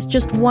podcast is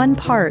just one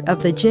part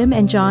of the Jim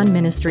and John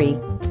ministry.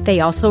 They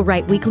also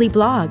write weekly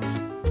blogs,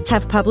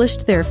 have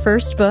published their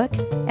first book,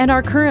 and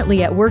are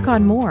currently at work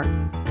on more.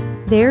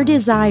 Their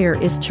desire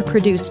is to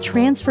produce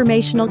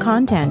transformational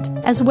content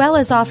as well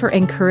as offer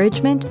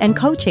encouragement and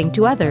coaching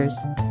to others.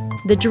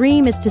 The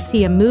dream is to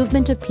see a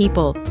movement of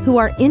people who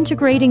are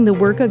integrating the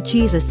work of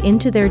Jesus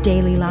into their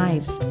daily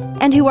lives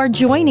and who are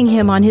joining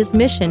him on his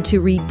mission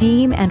to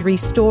redeem and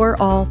restore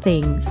all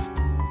things.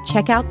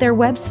 Check out their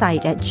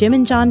website at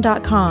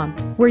jimandjohn.com,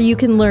 where you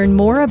can learn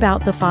more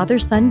about the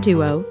father-son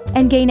duo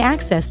and gain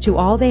access to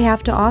all they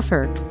have to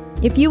offer.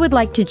 If you would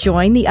like to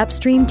join the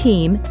Upstream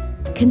team,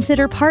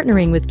 consider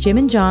partnering with Jim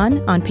and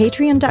John on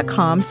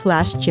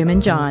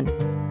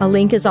patreon.com/jimandjohn. A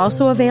link is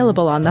also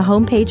available on the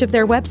homepage of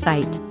their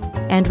website.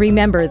 And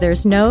remember,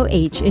 there's no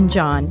H in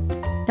John.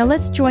 Now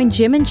let's join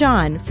Jim and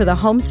John for the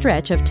home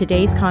stretch of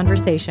today's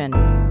conversation.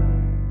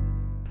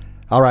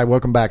 All right,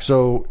 welcome back.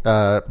 So,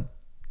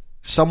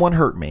 someone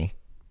hurt me,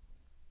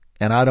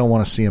 and I don't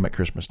want to see them at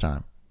Christmas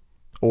time,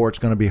 or it's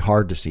going to be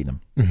hard to see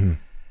them.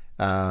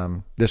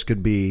 Mm-hmm. This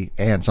could be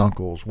aunts,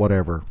 uncles,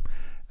 whatever,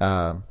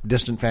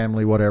 distant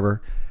family,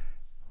 whatever.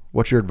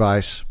 What's your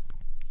advice?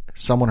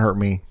 Someone hurt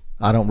me.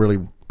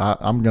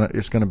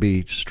 It's going to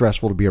be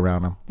stressful to be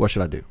around them. What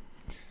should I do?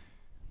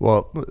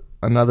 Well,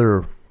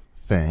 another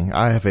thing,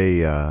 I have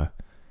a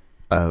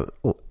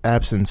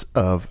absence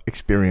of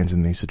experience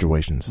in these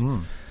situations.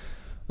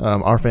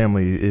 Our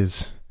family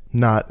is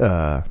not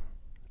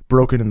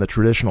broken in the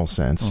traditional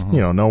sense.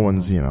 Mm-hmm. No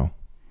one's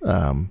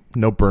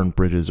no burned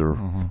bridges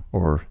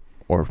or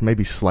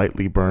maybe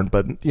slightly burned,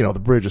 but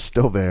the bridge is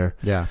still there.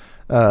 Yeah.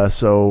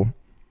 So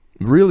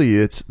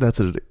really,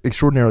 that's an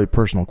extraordinarily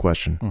personal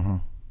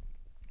question.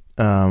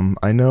 Mm-hmm.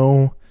 I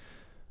know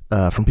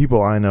from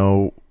people I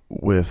know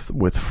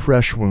with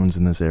fresh wounds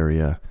in this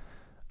area,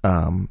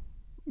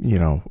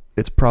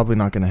 it's probably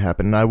not going to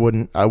happen, and I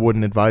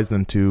wouldn't advise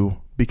them to,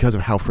 because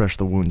of how fresh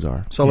the wounds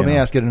are. So let me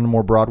ask it in a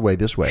more broad way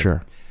this way.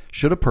 Sure.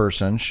 Should a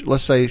person,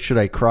 should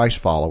a Christ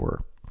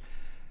follower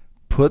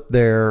put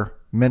their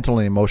mental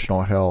and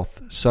emotional health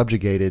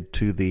subjugated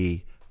to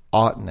the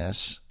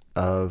oughtness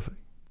of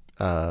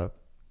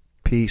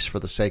peace for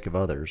the sake of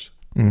others?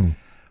 Mm.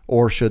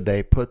 Or should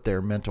they put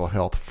their mental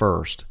health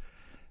first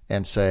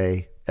and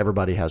say,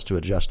 everybody has to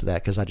adjust to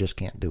that because I just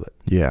can't do it?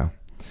 Yeah.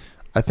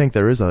 I think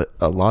there is a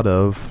lot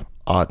of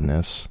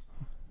oddness.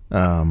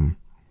 But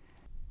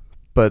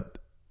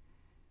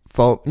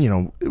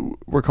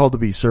we're called to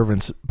be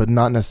servants, but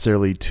not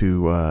necessarily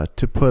to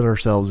put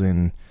ourselves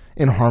in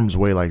harm's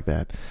way like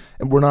that.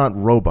 And we're not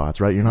robots,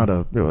 right? You're not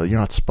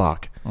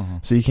Spock. Mm-hmm.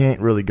 So you can't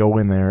really go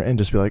in there and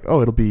just be like,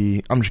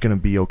 I'm just going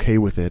to be okay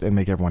with it and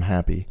make everyone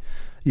happy.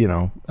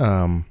 So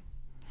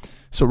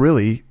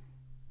really,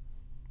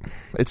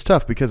 it's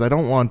tough because I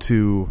don't want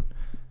to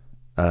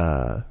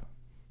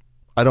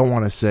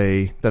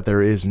say that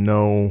there is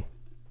no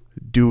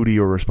duty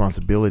or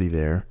responsibility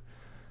there.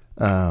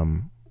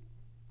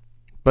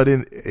 But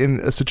in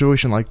a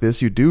situation like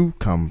this, you do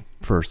come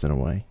first in a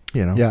way,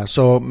 Yeah.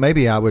 So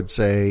maybe I would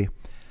say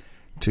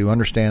to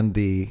understand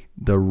the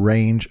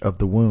range of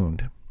the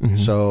wound. Mm-hmm.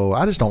 So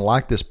I just don't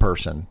like this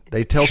person.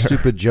 They tell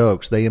stupid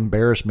jokes. They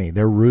embarrass me.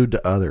 They're rude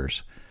to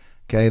others.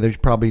 Okay. They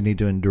probably need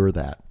to endure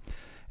that.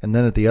 And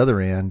then at the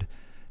other end,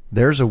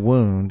 there's a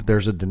wound.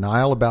 There's a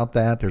denial about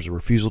that. There's a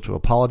refusal to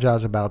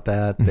apologize about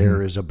that. Mm-hmm.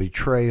 There is a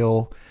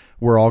betrayal.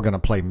 We're all going to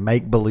play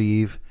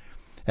make-believe.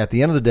 At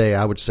the end of the day,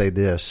 I would say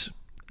this,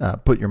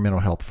 put your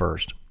mental health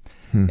first.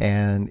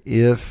 And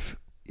if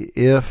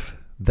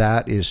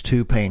that is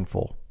too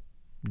painful,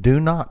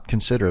 do not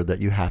consider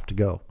that you have to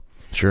go.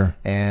 Sure.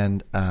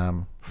 And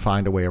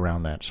find a way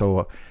around that.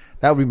 So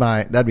that'd be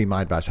my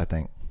advice, I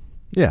think.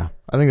 Yeah,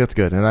 I think that's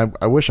good. And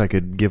I wish I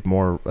could give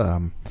more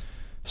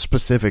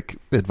specific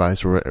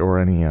advice or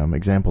any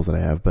examples that I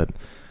have, but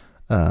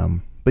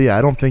yeah,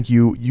 I don't think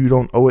you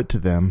don't owe it to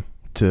them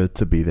to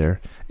be there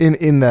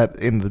in that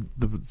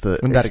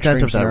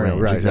extent of that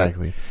range, right?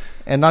 Exactly,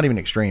 and not even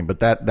extreme, but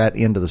that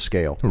end of the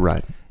scale,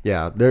 right?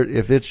 Yeah,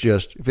 if it's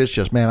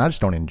just man, I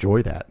just don't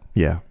enjoy that.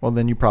 Yeah, well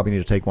then you probably need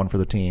to take one for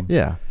the team.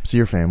 Yeah, see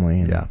your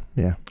family.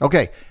 Yeah.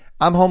 Okay,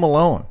 I'm home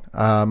alone.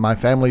 My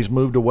family's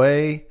moved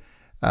away.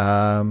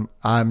 I'm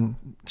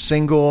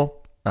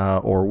single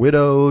or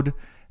widowed.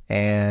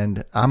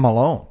 And I'm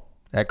alone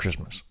at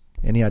Christmas.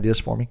 Any ideas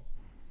for me?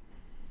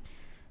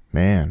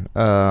 Man,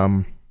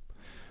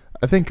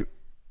 I think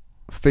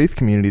faith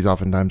communities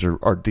oftentimes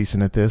are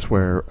decent at this,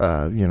 where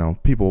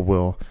people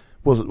will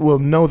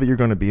know that you're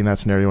going to be in that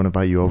scenario and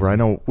invite you over. I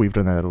know we've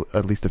done that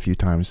at least a few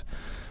times.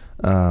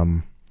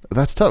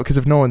 That's tough because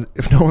if no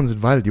one's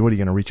invited you, what are you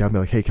going to reach out and be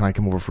like, hey, can I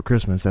come over for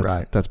Christmas?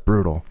 That's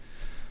brutal.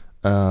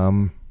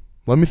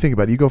 Let me think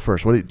about it. You go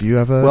first. What do you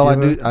have a? Well,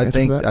 I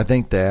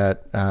think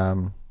that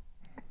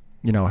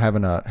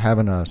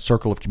having a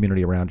circle of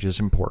community around you is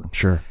important.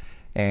 Sure.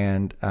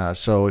 And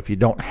so if you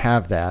don't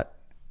have that,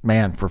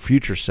 man, for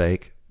future's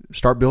sake,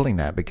 start building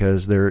that,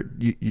 because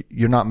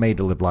you're not made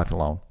to live life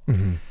alone.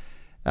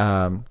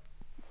 Mm-hmm.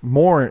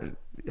 More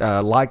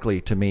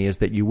likely to me is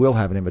that you will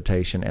have an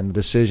invitation, and the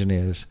decision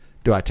is,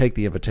 do I take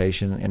the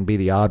invitation and be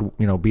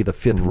be the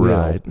fifth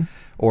wheel,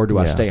 or do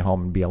I stay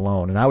home and be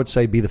alone? And I would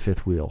say be the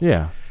fifth wheel.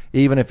 Yeah.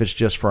 Even if it's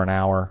just for an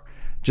hour,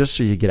 just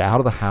so you get out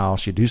of the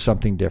house, you do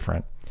something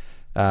different.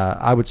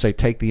 I would say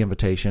take the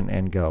invitation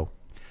and go.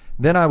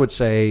 Then I would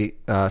say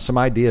some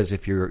ideas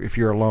if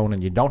you're alone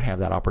and you don't have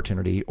that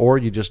opportunity, or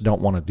you just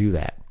don't want to do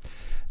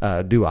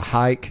that. Do a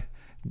hike.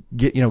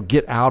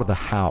 Get out of the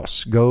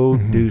house. Go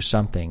do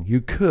something.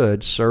 You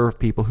could serve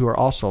people who are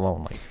also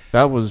lonely.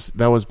 That was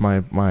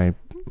my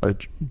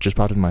just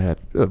popped in my head.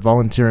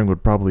 Volunteering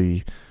would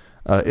probably,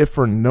 if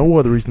for no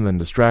other reason than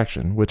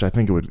distraction, which I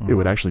think it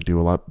would actually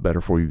do a lot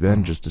better for you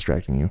than just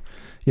distracting you.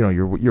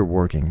 You're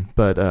working,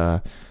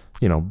 but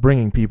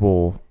bringing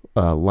people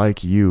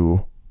like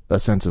you a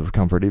sense of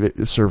comfort,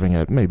 serving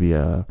at maybe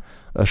a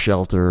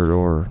shelter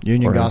or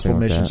Union Gospel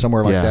Mission,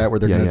 somewhere like that, where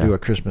they're going to do a a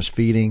Christmas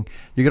feeding.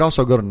 You could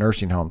also go to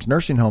nursing homes.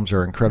 Nursing homes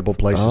are incredible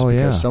places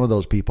because some of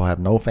those people have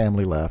no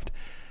family left.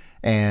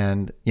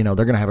 And, they're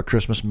going to have a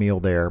Christmas meal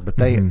there, but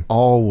they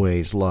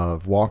always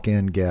love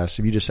walk-in guests.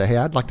 If you just say, hey,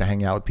 I'd like to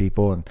hang out with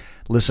people and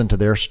listen to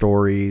their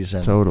stories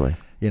and, totally,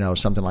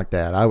 something like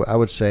that. I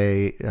would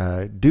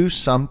say do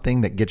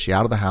something that gets you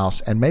out of the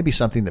house, and maybe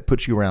something that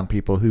puts you around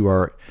people who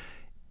are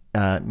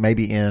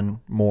maybe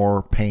in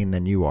more pain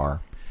than you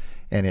are.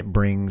 And it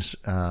brings,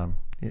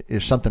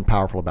 there's something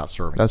powerful about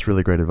serving. That's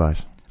really great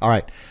advice. All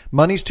right.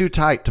 Money's too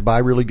tight to buy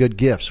really good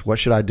gifts. What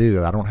should I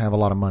do? I don't have a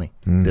lot of money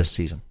this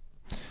season.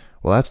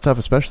 Well, that's tough,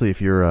 especially if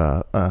you're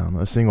a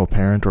single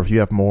parent, or if you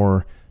have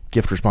more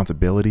gift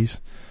responsibilities.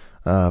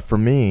 For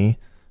me,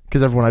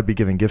 because everyone I'd be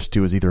giving gifts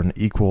to is either an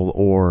equal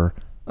or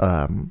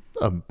a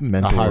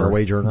mentor. A higher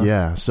wage earner.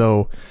 Yeah.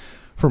 So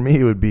for me,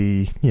 it would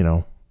be,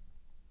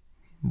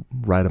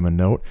 write them a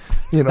note.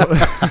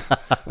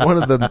 One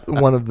of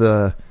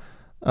the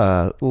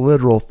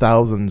literal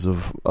thousands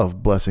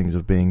of blessings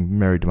of being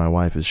married to my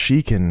wife is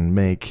she can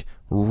make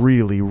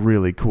really,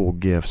 really cool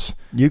gifts.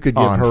 You could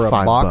give her a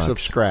box of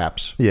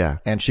scraps. Yeah.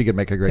 And she could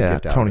make a great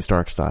gift out Tony of it.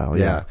 Stark style.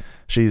 Yeah.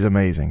 She's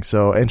amazing.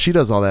 So, and she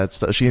does all that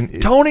stuff.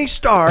 Tony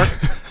Stark,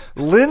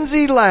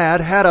 Lindsay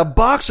Ladd had a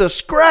box of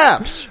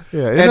scraps.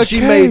 Yeah. And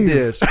she made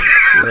this.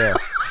 Yeah.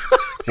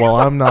 Well,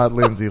 I'm not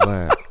Lindsay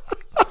Ladd.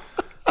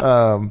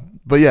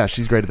 But yeah,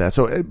 she's great at that.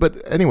 So, but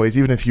anyways,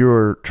 even if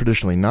you're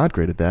traditionally not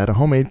great at that, a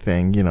homemade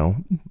thing,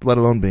 let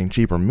alone being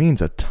cheaper,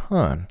 means a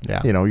ton.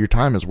 Yeah. Your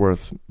time is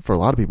worth, for a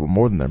lot of people,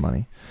 more than their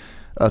money.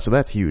 So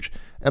that's huge.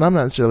 And I'm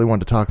not necessarily one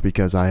to talk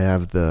because I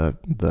have the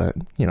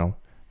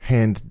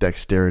hand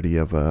dexterity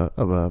of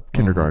a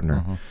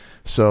kindergartner.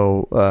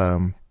 So,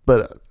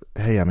 but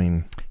hey,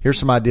 here's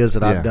some ideas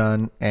that I've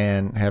done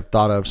and have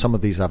thought of. Some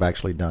of these I've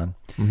actually done.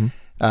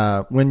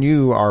 When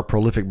you are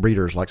prolific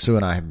breeders like Sue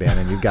and I have been,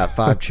 and you've got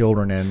 5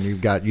 children and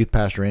you've got youth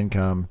pastor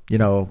income,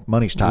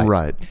 money's tight.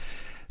 Right.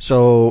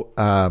 So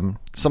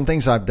some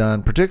things I've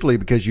done, particularly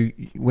because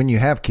when you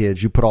have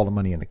kids, you put all the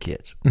money in the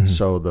kids.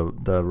 So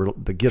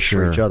the gifts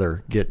for each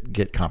other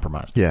get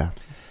compromised. Yeah,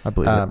 I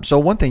believe it. So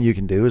one thing you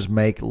can do is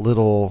make cute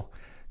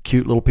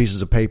little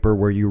pieces of paper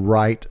where you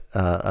write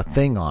a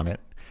thing on it,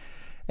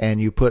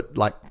 and you put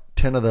like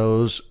 10 of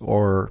those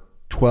or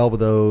 12 of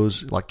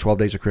those, like 12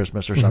 Days of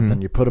Christmas or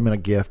something. You put them in a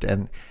gift,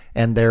 and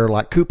they're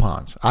like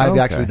coupons. I've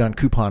actually done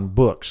coupon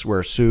books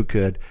where Sue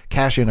could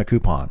cash in a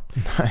coupon.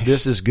 Nice.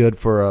 This is good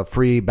for a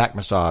free back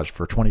massage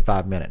for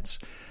 25 minutes.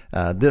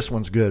 This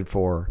one's good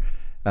for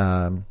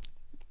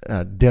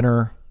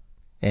dinner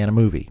and a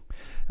movie.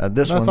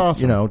 This That's one,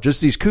 awesome.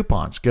 Just these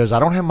coupons, because I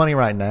don't have money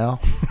right now.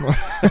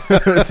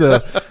 It's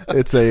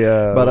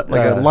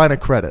a line of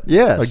credit.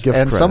 Yes, a gift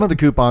and credit. some of the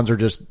coupons are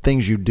just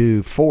things you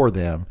do for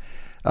them.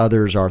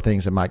 Others are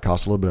things that might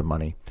cost a little bit of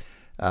money.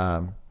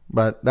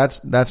 But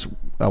that's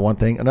one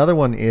thing. Another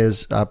one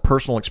is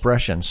personal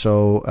expression.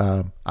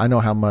 So I know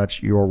how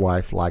much your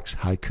wife likes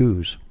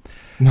haikus.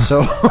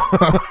 So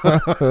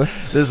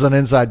this is an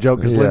inside joke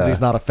because Lindsay's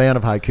not a fan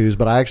of haikus,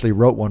 but I actually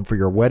wrote one for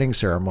your wedding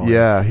ceremony.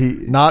 Yeah,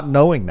 not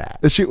knowing that.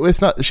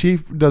 She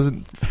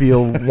doesn't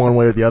feel one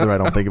way or the other, I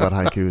don't think, about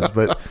haikus,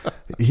 but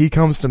he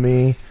comes to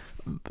me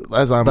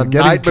as I'm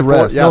getting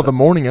dressed. The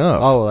morning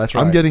of. Oh, that's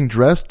right. I'm getting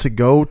dressed to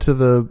go to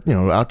the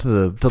out to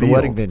the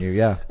wedding venue.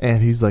 Yeah,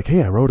 and he's like,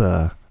 "Hey, I wrote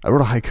a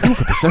haiku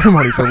for the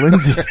ceremony for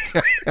Lindsay,"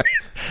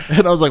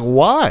 and I was like,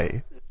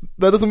 "Why?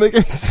 That doesn't make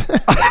any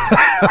sense."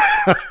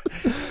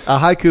 A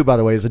haiku, by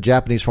the way, is a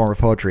Japanese form of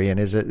poetry, and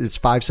it's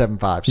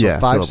 575. So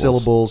 5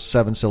 syllables,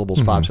 7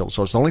 syllables, 5 syllables.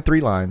 So it's only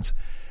 3 lines,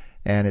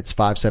 and it's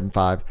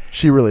 575.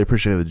 She really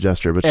appreciated the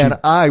gesture, but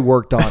I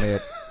worked on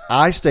it.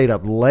 I stayed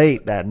up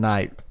late that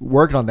night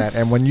working on that.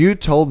 And when you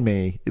told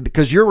me,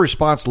 because your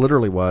response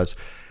literally was,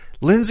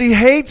 Lindsay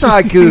hates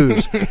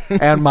haikus.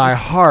 And my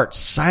heart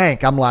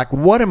sank. I'm like,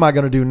 what am I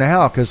going to do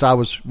now? Because I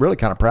was really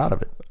kind of proud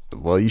of it.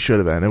 Well, you should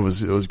have been. It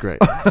was great.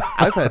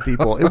 I've had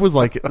people, it was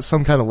like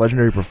some kind of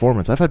legendary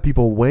performance. I've had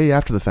people way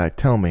after the fact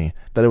tell me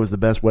that it was the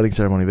best wedding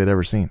ceremony they'd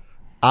ever seen.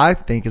 I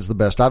think it's the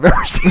best I've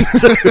ever seen.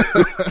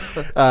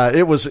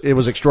 It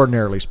was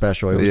extraordinarily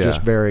special. It was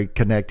just very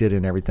connected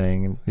and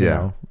everything. And, you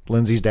know,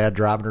 Lindsay's dad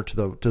driving her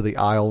to the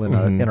aisle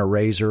in a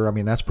Razor. I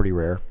mean, that's pretty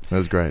rare. That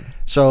was great.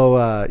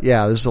 So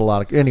there's a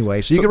lot of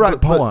anyway. So you could write a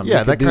poem.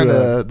 Yeah, that kind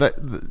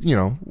of you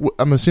know.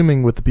 I'm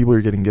assuming with the people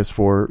you're getting gifts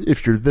for,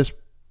 if you're this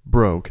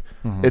broke,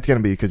 it's going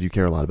to be because you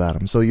care a lot about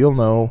them. So you'll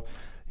know,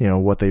 you know,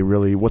 what's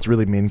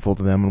really meaningful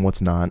to them and what's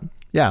not.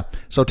 Yeah.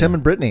 So Tim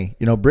and Brittany,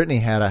 you know, Brittany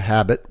had a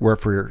habit where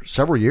for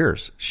several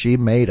years she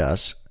made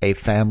us a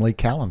family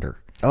calendar.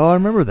 Oh, I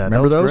remember that.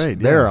 Remember that was those? Great.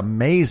 They're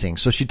amazing.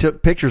 So she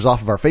took pictures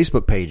off of our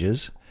Facebook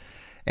pages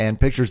and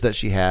pictures that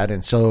she had.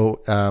 And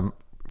so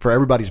for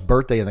everybody's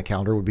birthday in the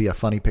calendar would be a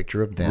funny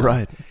picture of them.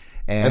 Right.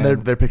 And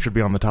their picture would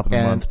be on the top of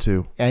the month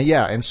too.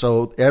 And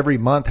so every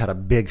month had a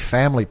big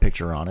family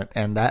picture on it.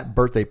 And that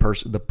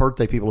the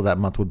birthday people of that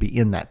month would be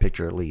in that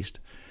picture at least.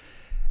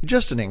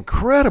 Just an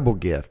incredible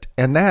gift.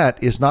 And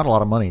that is not a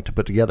lot of money to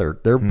put together.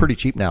 They're pretty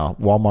cheap now.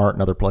 Walmart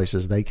and other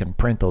places, they can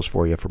print those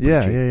for you for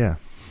pretty cheap. Yeah.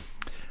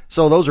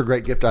 So those are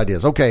great gift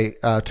ideas. Okay,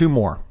 two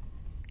more.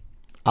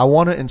 I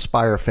want to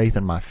inspire faith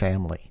in my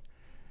family,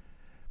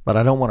 but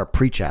I don't want to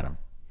preach at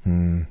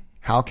them.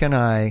 How can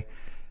I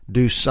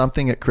do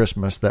something at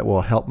Christmas that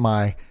will help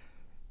my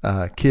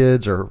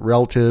kids or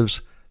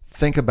relatives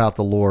think about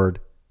the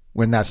Lord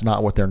when that's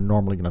not what they're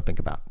normally going to think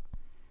about?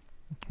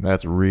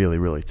 That's really,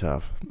 really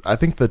tough. I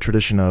think the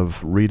tradition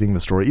of reading the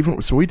story,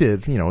 so we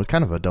did, you know, it was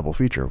kind of a double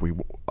feature. We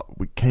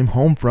came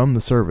home from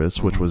the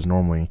service, which was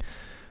normally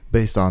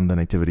based on the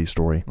nativity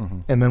story,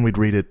 and then we'd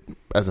read it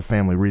as a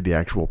family, read the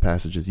actual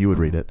passages. You would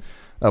read it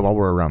while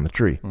we're around the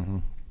tree.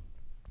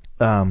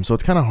 So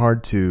it's kind of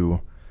hard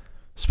to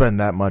spend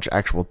that much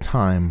actual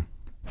time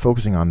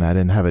focusing on that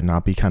and have it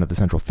not be kind of the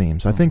central theme.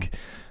 So I think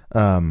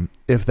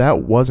if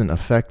that wasn't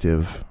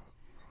effective,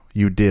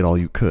 you did all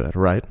you could,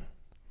 right?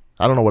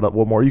 I don't know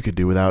what more you could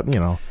do without, you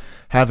know,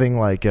 having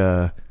like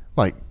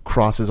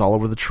crosses all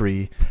over the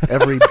tree.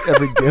 Every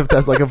gift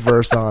has like a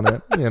verse on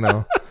it, you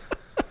know.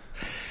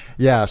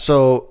 Yeah,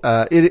 so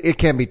it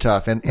can be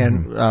tough, and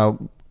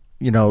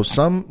you know,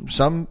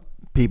 some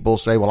people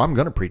say, well, I'm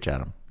going to preach at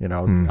them. You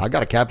know, I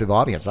got a captive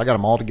audience. I got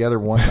them all together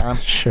one time.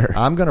 Sure,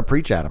 I'm going to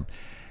preach at them,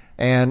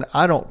 and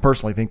I don't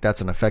personally think that's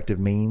an effective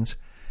means.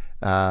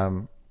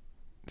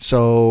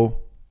 So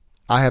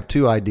I have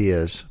two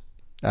ideas.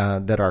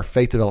 That are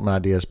faith development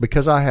ideas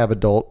because I have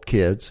adult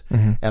kids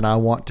and I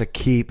want to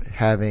keep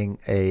having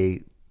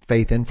a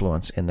faith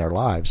influence in their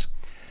lives.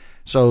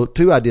 So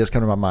two ideas come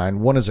to my mind.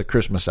 One is a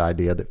Christmas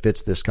idea that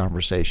fits this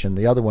conversation.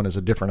 The other one is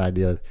a different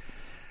idea.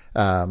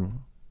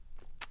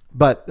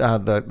 But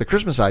the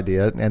Christmas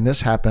idea, and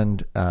this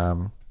happened,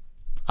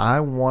 I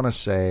want to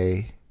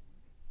say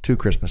 2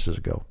 Christmases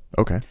ago.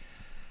 Okay.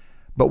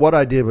 But what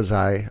I did was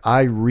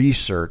I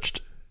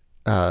researched,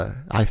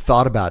 I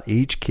thought about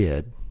each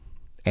kid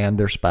and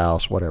their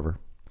spouse, whatever.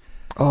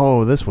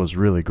 Oh, this was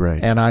really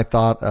great. And I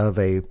thought of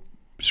a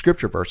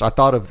scripture verse. I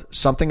thought of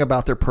something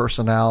about their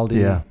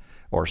personality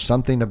or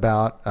something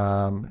about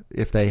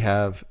if they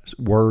have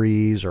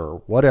worries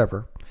or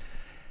whatever.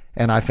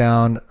 And I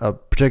found a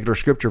particular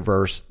scripture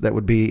verse that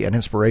would be an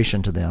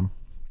inspiration to them.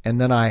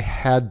 And then I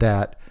had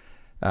that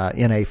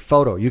in a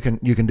photo. You can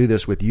do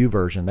this with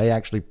YouVersion. They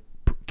actually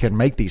can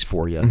make these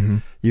for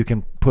you. You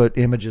can put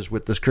images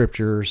with the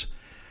scriptures.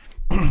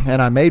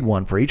 And I made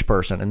one for each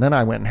person, and then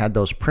I went and had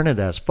those printed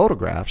as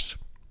photographs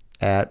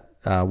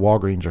at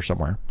Walgreens or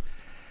somewhere,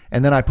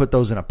 and then I put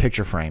those in a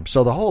picture frame.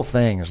 So the whole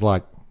thing is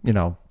like, you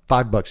know,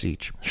 $5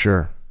 each.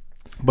 Sure,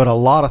 but a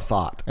lot of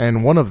thought.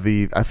 And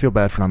I feel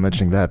bad for not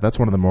mentioning that. That's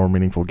one of the more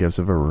meaningful gifts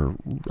I've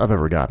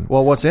ever gotten.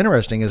 Well, what's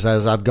interesting is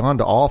as I've gone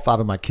to all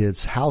 5 of my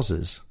kids'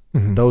 houses,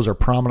 those are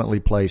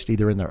prominently placed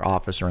either in their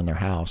office or in their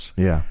house.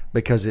 Yeah.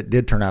 Because it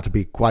did turn out to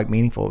be quite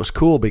meaningful. It was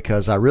cool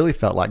because I really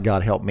felt like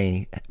God helped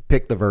me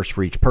pick the verse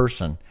for each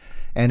person.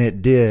 And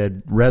it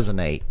did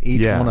resonate.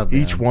 Each one of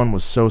them. Each one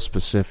was so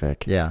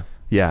specific. Yeah.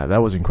 Yeah,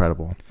 that was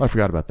incredible. I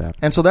forgot about that.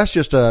 And so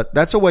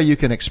that's a way you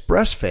can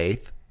express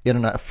faith in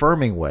an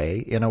affirming way,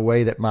 in a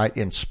way that might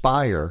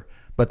inspire,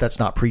 but that's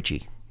not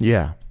preachy.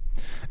 Yeah.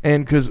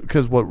 And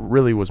because what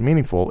really was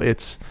meaningful,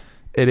 it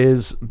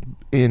is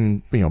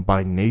in, you know,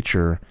 by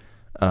nature,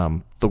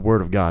 the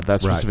Word of God, that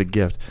specific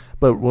gift.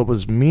 But what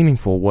was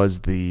meaningful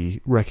was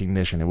the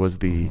recognition. It was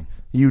the,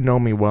 you know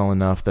me well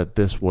enough that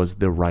this was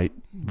the right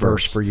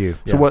verse for you.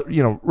 So what,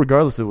 you know,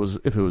 regardless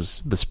if it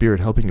was the Spirit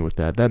helping you with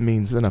that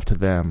means enough to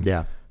them.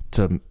 Yeah.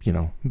 To, you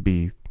know,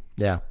 be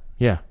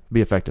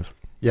effective.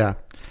 Yeah.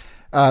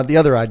 The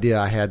other idea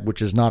I had,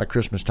 which is not a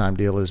Christmas time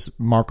deal, is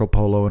Marco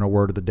Polo and a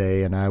word of the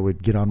day. And I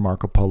would get on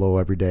Marco Polo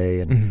every day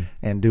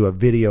and do a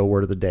video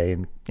word of the day,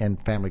 and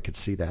family could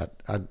see that.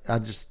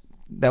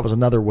 that was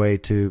another way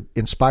to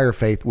inspire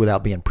faith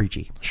without being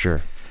preachy.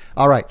 Sure.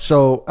 All right.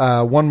 So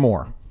one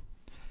more.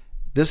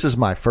 This is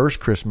my first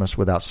Christmas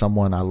without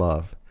someone I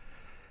love.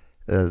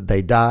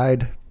 They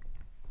died.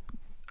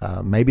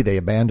 Maybe they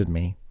abandoned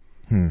me.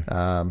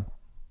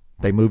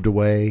 They moved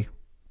away.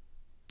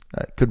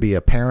 It could be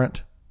a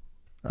parent,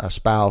 a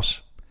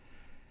spouse.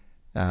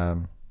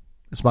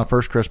 It's my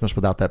first Christmas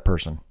without that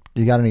person.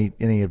 You got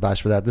any advice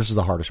for that? This is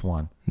the hardest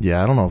one.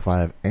 Yeah, I don't know if I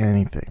have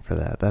anything for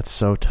that. That's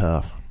so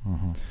tough.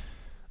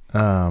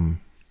 Mm-hmm.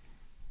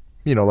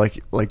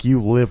 Like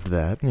you lived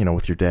that,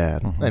 with your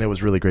dad, mm-hmm. and it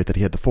was really great that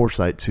he had the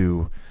foresight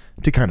to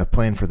kind of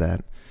plan for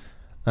that.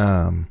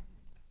 And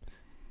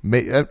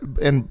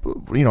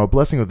a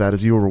blessing of that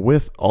is you were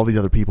with all these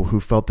other people who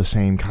felt the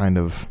same kind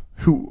of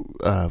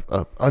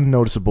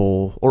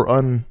unnoticeable or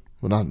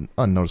not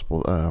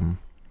unnoticeable.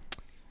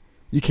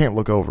 You can't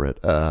look over it.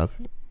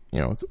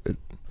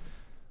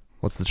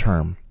 What's the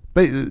term?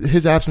 But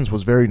his absence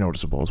was very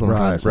noticeable. Is what I'm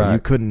trying to say. Right. You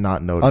could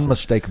not notice.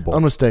 Unmistakable.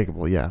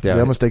 Unmistakable. Yeah.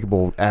 The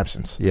unmistakable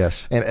absence.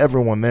 Yes. And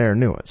everyone there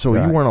knew it. So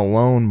you weren't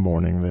alone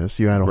mourning this.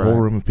 You had a whole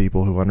room of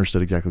people who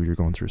understood exactly what you're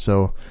going through.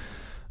 So,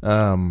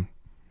 and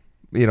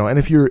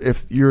if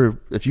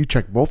you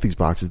check both these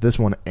boxes, this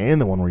one and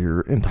the one where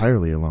you're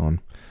entirely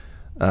alone,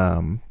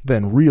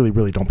 then really,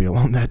 really don't be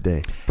alone that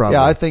day. Probably.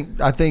 Yeah,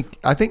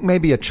 I think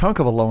maybe a chunk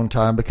of alone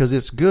time, because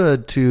it's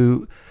good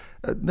to.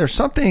 There's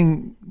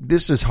something.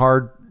 This is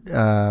hard,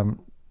 but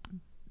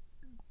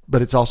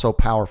it's also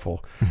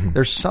powerful. Mm-hmm.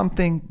 There's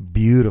something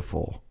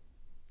beautiful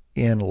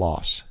in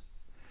loss,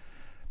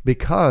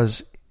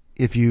 because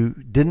if you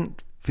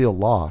didn't feel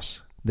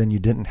loss, then you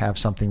didn't have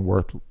something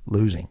worth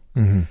losing.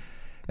 Mm-hmm.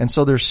 And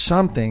so there's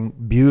something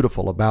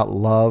beautiful about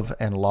love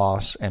and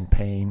loss and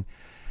pain.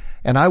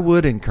 And I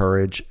would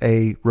encourage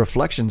a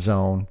reflection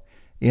zone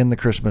in the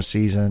Christmas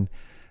season,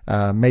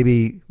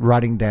 maybe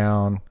writing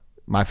down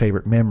my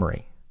favorite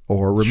memory,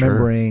 or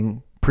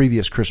remembering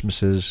previous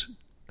Christmases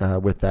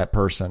with that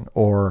person,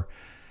 or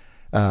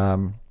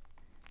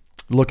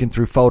looking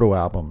through photo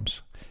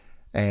albums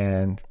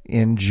and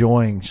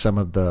enjoying some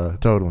of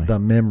the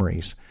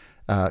memories,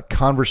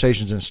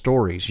 conversations and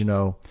stories.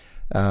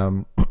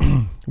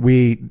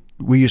 We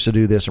used to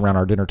do this around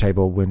our dinner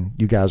table when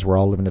you guys were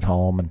all living at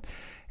home,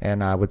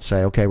 and I would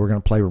say, okay, we're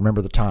going to play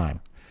Remember the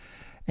Time.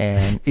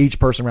 And each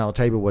person around the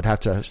table would have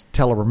to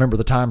tell a Remember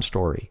the Time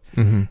story.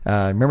 Mm-hmm.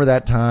 Remember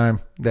that time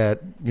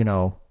that,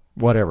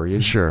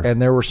 whatever. Sure.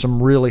 And there were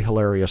some really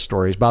hilarious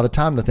stories. By the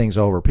time the thing's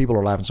over, people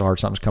are laughing so hard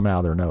something's coming out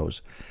of their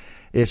nose.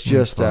 It's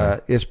just,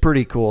 it's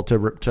pretty cool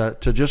to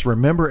just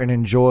remember and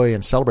enjoy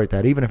and celebrate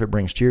that, even if it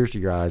brings tears to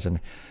your eyes and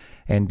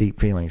deep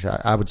feelings.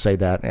 I would say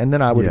that. And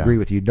then I would agree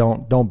with you.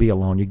 Don't be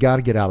alone. You got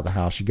to get out of the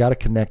house. You got to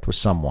connect with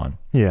someone.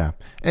 Yeah.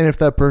 And if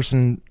that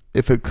person,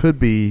 if it could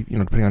be,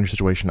 depending on your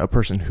situation, a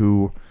person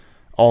who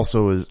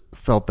also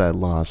felt that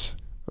loss,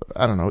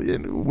 I don't know,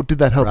 did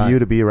that help you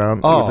to be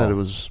around? That it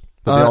was,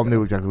 that they all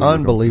knew exactly what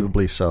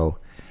unbelievably so.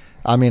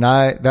 I mean,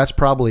 that's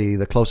probably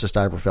the closest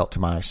I ever felt to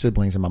my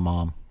siblings and my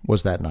mom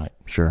was that night.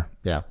 Sure.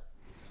 Yeah.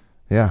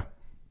 Yeah.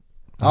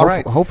 All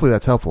right. Hopefully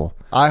that's helpful.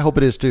 I hope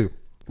it is too.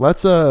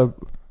 Let's,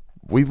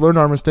 we've learned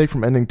our mistake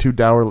from ending too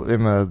dour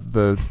in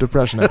the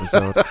depression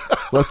episode.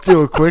 Let's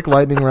do a quick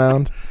lightning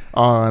round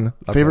on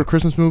favorite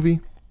Christmas movie,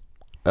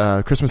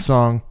 Christmas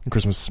song, and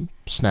Christmas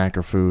snack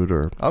or food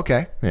or.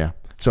 Okay. Yeah.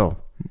 So,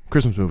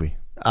 Christmas movie.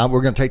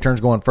 We're going to take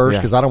turns going first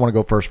because I don't want to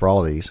go first for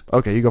all of these.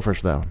 Okay, you go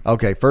first for that one.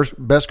 Okay, first,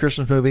 best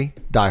Christmas movie,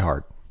 Die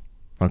Hard.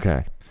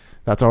 Okay.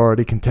 That's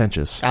already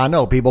contentious. I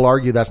know. People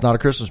argue that's not a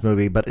Christmas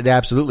movie, but it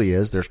absolutely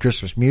is. There's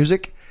Christmas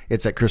music.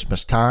 It's at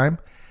Christmas time.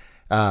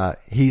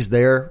 He's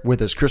there with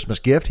his Christmas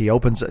gift. He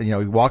opens, he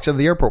walks into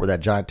the airport with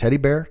that giant teddy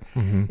bear.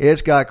 Mm-hmm.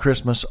 It's got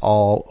Christmas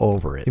all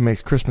over it. He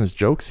makes Christmas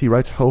jokes. He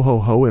writes ho, ho,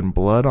 ho in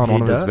blood on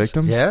one of his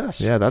victims.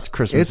 Yes. Yeah, that's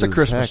Christmas. It's a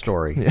Christmas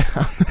story.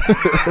 Yeah.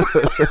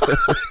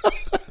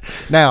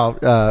 Now,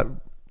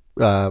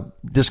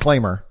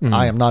 disclaimer,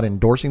 I am not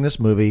endorsing this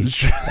movie,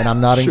 and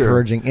I'm not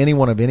encouraging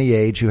anyone of any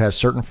age who has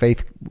certain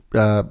faith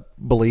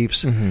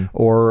beliefs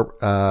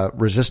or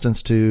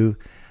resistance to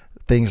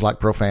things like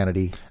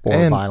profanity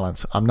or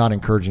violence. I'm not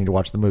encouraging you to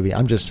watch the movie.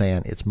 I'm just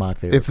saying it's my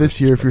favorite. If this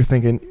year, if you're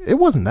thinking it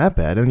wasn't that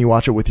bad, and you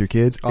watch it with your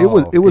kids, it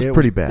was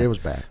pretty bad. It was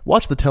bad.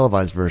 Watch the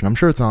televised version. I'm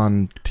sure it's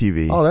on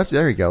TV. Oh,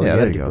 there you go. Yeah,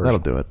 there you go. Version. That'll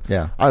do it.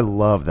 Yeah, I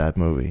love that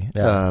movie.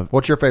 Yeah.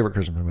 What's your favorite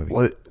Christmas movie?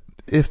 Well,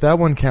 if that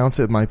one counts,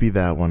 it might be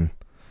that one.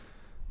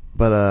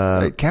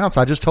 But it counts.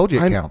 I just told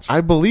you it counts. I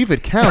believe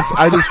it counts.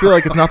 I just feel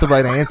like it's not the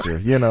right answer.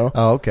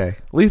 Oh, okay.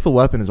 Lethal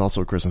Weapon is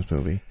also a Christmas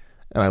movie.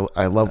 And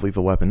I love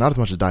Lethal Weapon, not as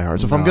much as Die Hard.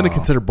 So if I'm going to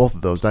consider both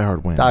of those, Die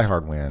Hard wins. Die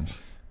Hard wins.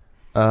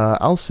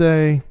 I'll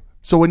say,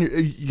 so when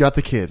you got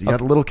the kids, you got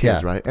the little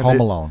kids, right? And Home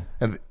Alone.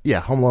 And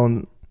Home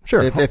Alone.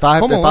 Sure. If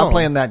I'm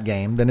playing that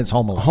game, then it's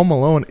Home Alone. Home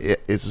Alone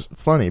is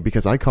funny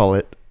because I call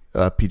it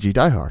PG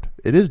Die Hard.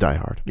 It is Die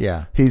Hard.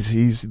 Yeah.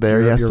 He's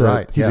there. You're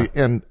right.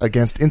 And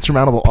against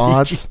insurmountable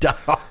odds,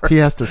 he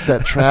has to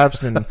set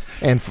traps and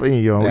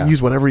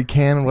use whatever he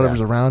can and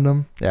whatever's around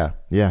him. Yeah.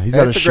 Yeah. He's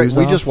got his shoes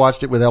We off. just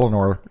watched it with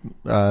Eleanor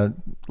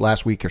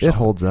last week or something. It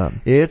holds up.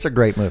 It's a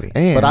great movie.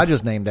 And- but I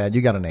just named that.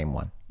 You got to name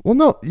one. Well,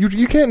 no,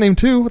 you can't name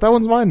two. That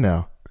one's mine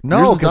now. No,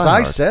 Yours is because Die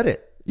I Hard. said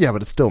it. Yeah,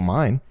 but it's still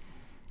mine.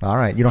 All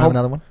right. You don't have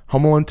another one?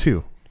 Home Alone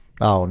 2.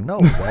 Oh, no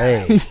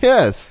way.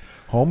 Yes.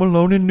 Home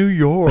Alone in New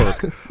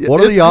York. Yeah,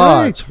 What are it's the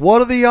odds? great.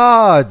 What are the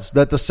odds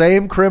that the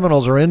same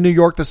criminals are in New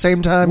York the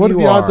same time What you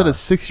are the odds are? that a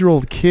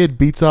 6-year-old kid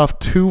beats off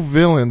 2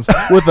 villains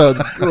with a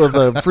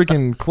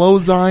freaking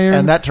clothes iron?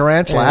 And that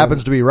tarantula And-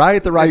 happens to be right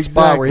at the right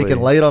spot where he Exactly.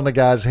 can lay it on the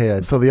guy's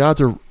head. So the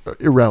odds are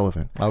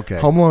irrelevant. Okay.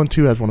 Home Alone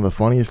 2 has one of the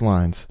funniest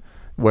lines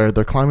where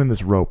they're climbing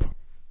this rope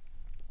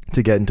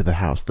to get into the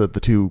house, the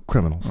two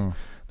criminals.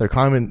 They're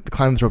climbing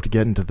this rope to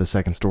get into the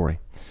second story.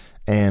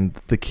 And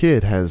the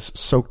kid has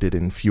soaked it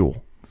in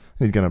fuel.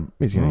 He's gonna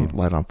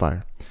light it on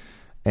fire.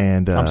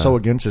 And I'm so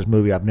against this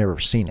movie, I've never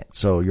seen it.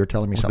 So you're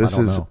telling me something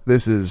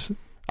this is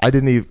I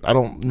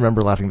don't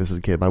remember laughing at this as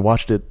a kid, but I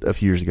watched it a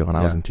few years ago and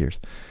I was in tears.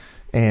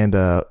 And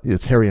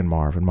it's Harry and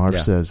Marv, and Marv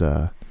says,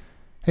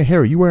 "Hey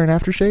Harry, you wearing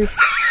aftershave?"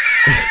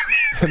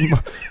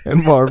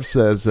 and Marv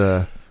says,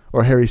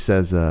 or Harry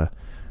says,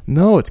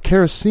 "No, it's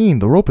kerosene.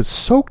 The rope is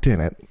soaked in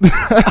it."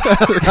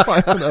 They're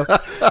climbing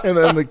up, and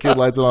then the kid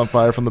lights it on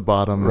fire from the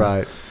bottom.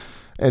 Right.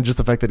 And just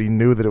the fact that he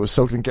knew that it was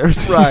soaked in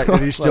kerosene. Right,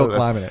 and he's still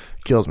climbing it.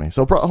 Kills me.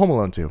 So Home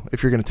Alone 2,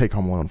 if you're going to take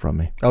Home Alone from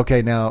me.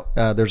 Okay, now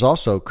there's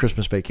also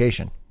Christmas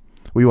Vacation.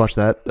 We watched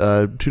that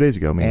 2 days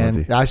ago, me and And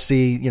Lindsay. I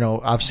see,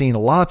 I've seen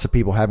lots of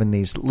people having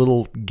these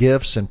little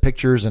gifts and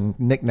pictures and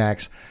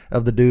knickknacks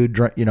of the dude,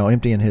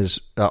 emptying his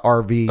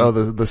RV Oh,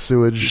 the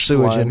sewage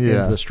line, into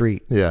the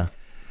street. Yeah.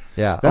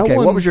 Yeah. That Okay,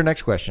 one- what was your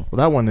next question? Well,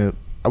 that one,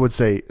 I would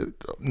say,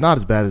 not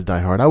as bad as Die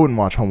Hard. I wouldn't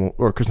watch Home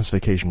or Christmas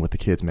Vacation with the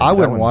kids. Maybe I That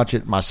wouldn't one- watch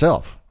it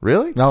myself.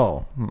 Really?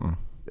 No. Mm-mm.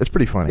 It's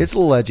pretty funny. It's a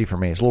little edgy for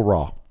me. It's a little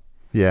raw.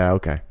 Yeah.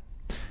 Okay.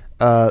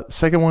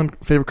 Second one,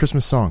 favorite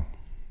Christmas song.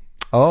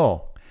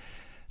 Oh,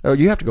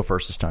 you have to go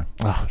first this time.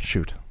 Oh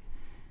shoot.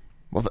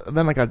 Well,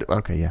 then I got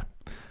okay. Yeah.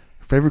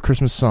 Favorite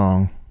Christmas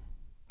song.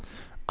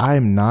 I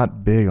am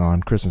not big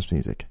on Christmas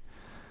music.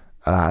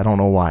 I don't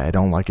know why. I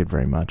don't like it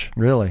very much.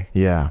 Really?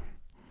 Yeah.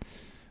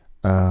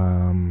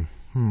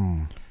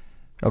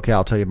 Okay,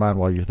 I'll tell you mine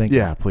while you're thinking.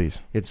 Yeah,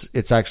 please.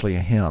 It's actually a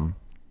hymn,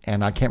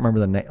 and I can't remember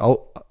the name.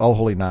 Oh,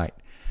 Holy Night.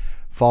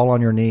 Fall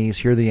on your knees,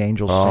 hear the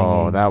angels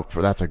Oh,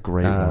 singing. that's a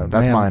great one.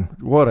 That's man, mine.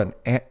 What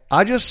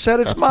I just said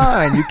it's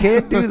mine. You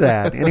can't do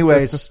that.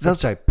 Anyway, it's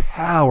such a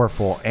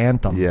powerful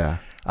anthem. Yeah.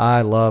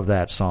 I love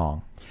that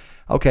song.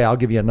 Okay, I'll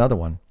give you another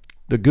one.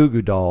 The Goo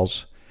Goo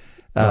Dolls.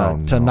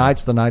 No.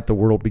 Tonight's the night the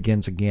world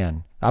begins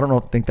again. I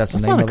don't think that's the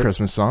That's name not of a it.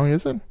 Christmas song,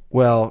 is it?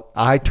 Well,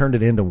 I turned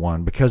it into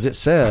one because it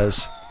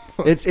says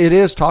it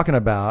is talking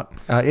about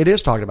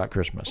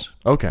Christmas.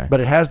 Okay. But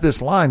it has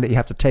this line that you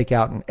have to take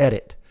out and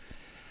edit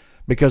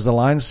because the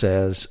line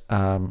says,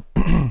 and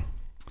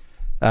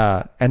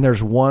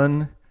there's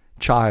one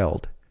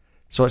child.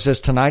 So it says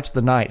tonight's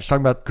the night. It's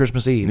talking about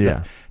Christmas Eve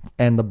Yeah.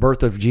 and the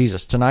birth of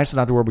Jesus. Tonight's the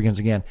night the world begins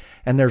again.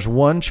 And there's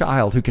one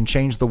child who can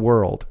change the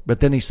world.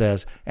 But then he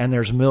says, and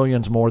there's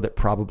millions more that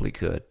probably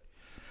could.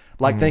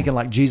 Like thinking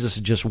like Jesus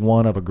is just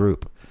one of a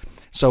group.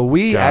 So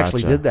we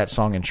actually Gotcha. did that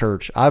song in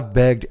church. I've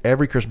begged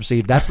every Christmas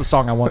Eve. That's the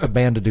song I want the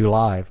band to do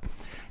live.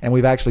 And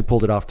we've actually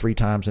pulled it off 3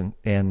 times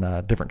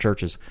in different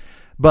churches.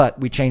 But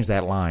we changed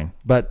that line.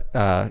 But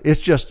it's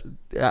just,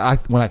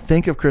 when I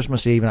think of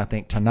Christmas Eve and I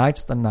think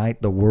tonight's the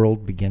night the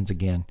world begins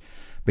again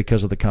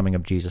because of the coming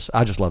of Jesus,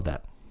 I just love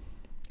that.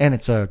 And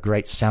it's a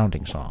great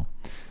sounding song.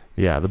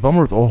 Yeah, the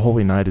bummer with Oh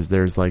Holy Night is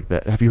there's like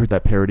that. Have you heard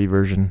that parody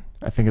version?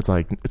 I think it's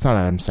like, it's not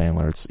Adam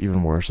Sandler. It's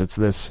even worse.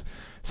 It's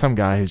some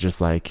guy who's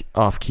just like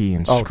off key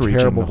and screeching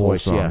terrible the whole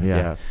voice. song.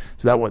 Yeah.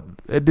 So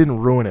it didn't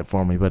ruin it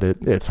for me, but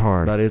it's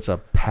hard. But it's a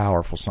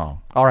powerful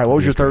song. All right, what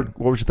was your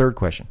third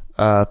question?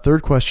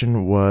 Third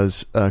question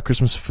was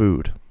Christmas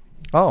food.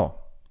 Oh,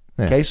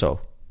 Yeah.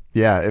 queso.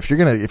 Yeah, if you're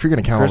gonna count all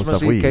the Christmas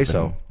stuff we Eve eat,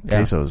 queso. then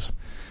Yeah. quesos.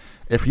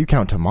 If you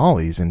count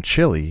tamales and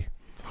chili,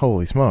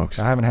 holy smokes!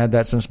 I haven't had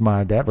that since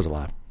my dad was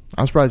alive.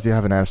 I'm surprised you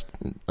haven't asked,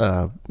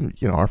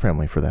 our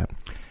family for that.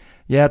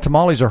 Yeah,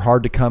 tamales are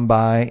hard to come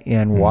by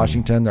in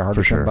Washington. They're hard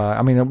to for come sure. by.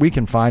 I mean, we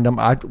can find them.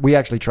 We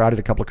actually tried it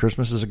a couple of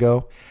Christmases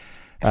ago.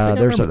 I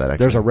remember that, actually.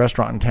 There's a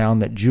restaurant in town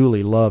that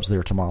Julie loves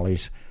their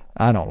tamales.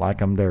 I don't like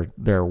them.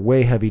 They're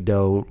way heavy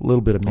dough, a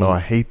little bit of meat. Oh, I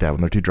hate that when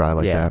they're too dry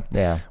like Yeah, that.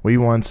 yeah. We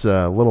once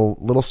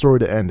little story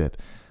to end it.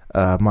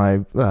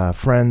 My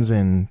friends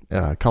in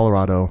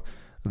Colorado,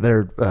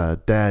 their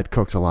dad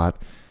cooks a lot,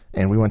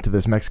 and we went to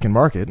this Mexican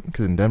market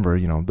because in Denver,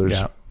 there's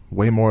Yeah.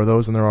 way more of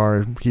those than there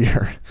are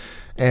here.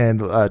 And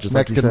just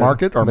like you Mexican said,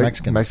 market or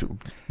Mexicans?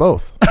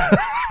 Both.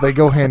 They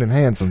go hand in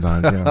hand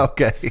sometimes.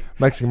 Okay.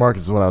 Mexican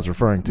market is what I was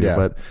referring to. Yeah.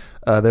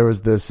 But there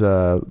was this,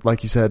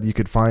 like you said, you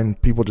could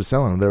find people just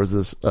selling them. There was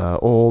this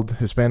old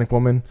Hispanic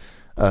woman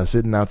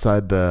sitting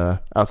outside the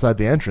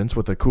entrance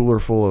with a cooler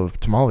full of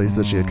tamales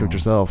that she had cooked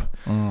herself.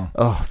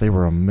 Oh, they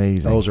were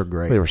amazing. Those are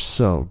great. They were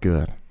so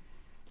good.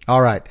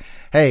 All right.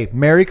 Hey,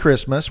 Merry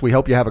Christmas. We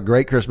hope you have a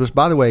great Christmas.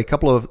 By the way,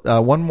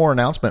 one more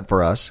announcement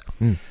for us.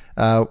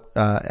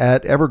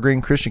 At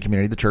Evergreen Christian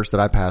Community, the church that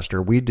I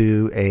pastor, we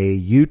do a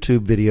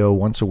YouTube video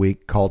once a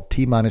week called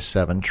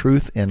T-7,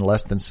 Truth in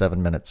Less Than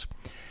 7 Minutes.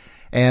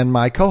 And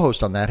my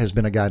co-host on that has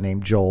been a guy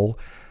named Joel,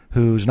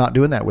 who's not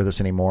doing that with us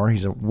anymore.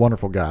 He's a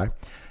wonderful guy.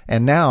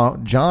 And now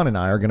John and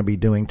I are going to be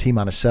doing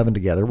T-7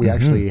 together. We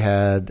actually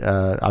had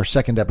our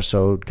second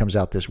episode comes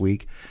out this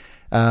week.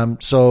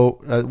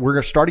 So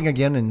we're starting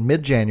again in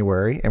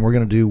mid-January, and we're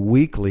going to do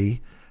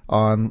weekly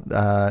on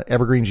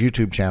Evergreen's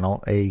YouTube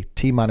channel, a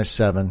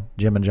T-7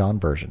 Jim and John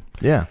version.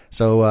 Yeah.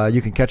 So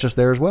you can catch us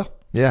there as well.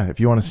 Yeah, if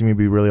you want to see me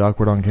be really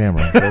awkward on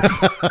camera,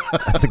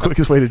 that's the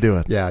quickest way to do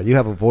it. Yeah, you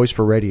have a voice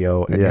for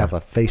radio, and you have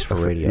a face for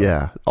radio.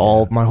 Yeah,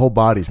 my whole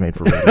body's made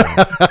for radio.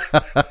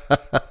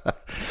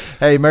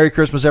 Hey, Merry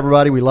Christmas,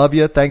 everybody. We love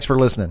you. Thanks for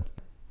listening.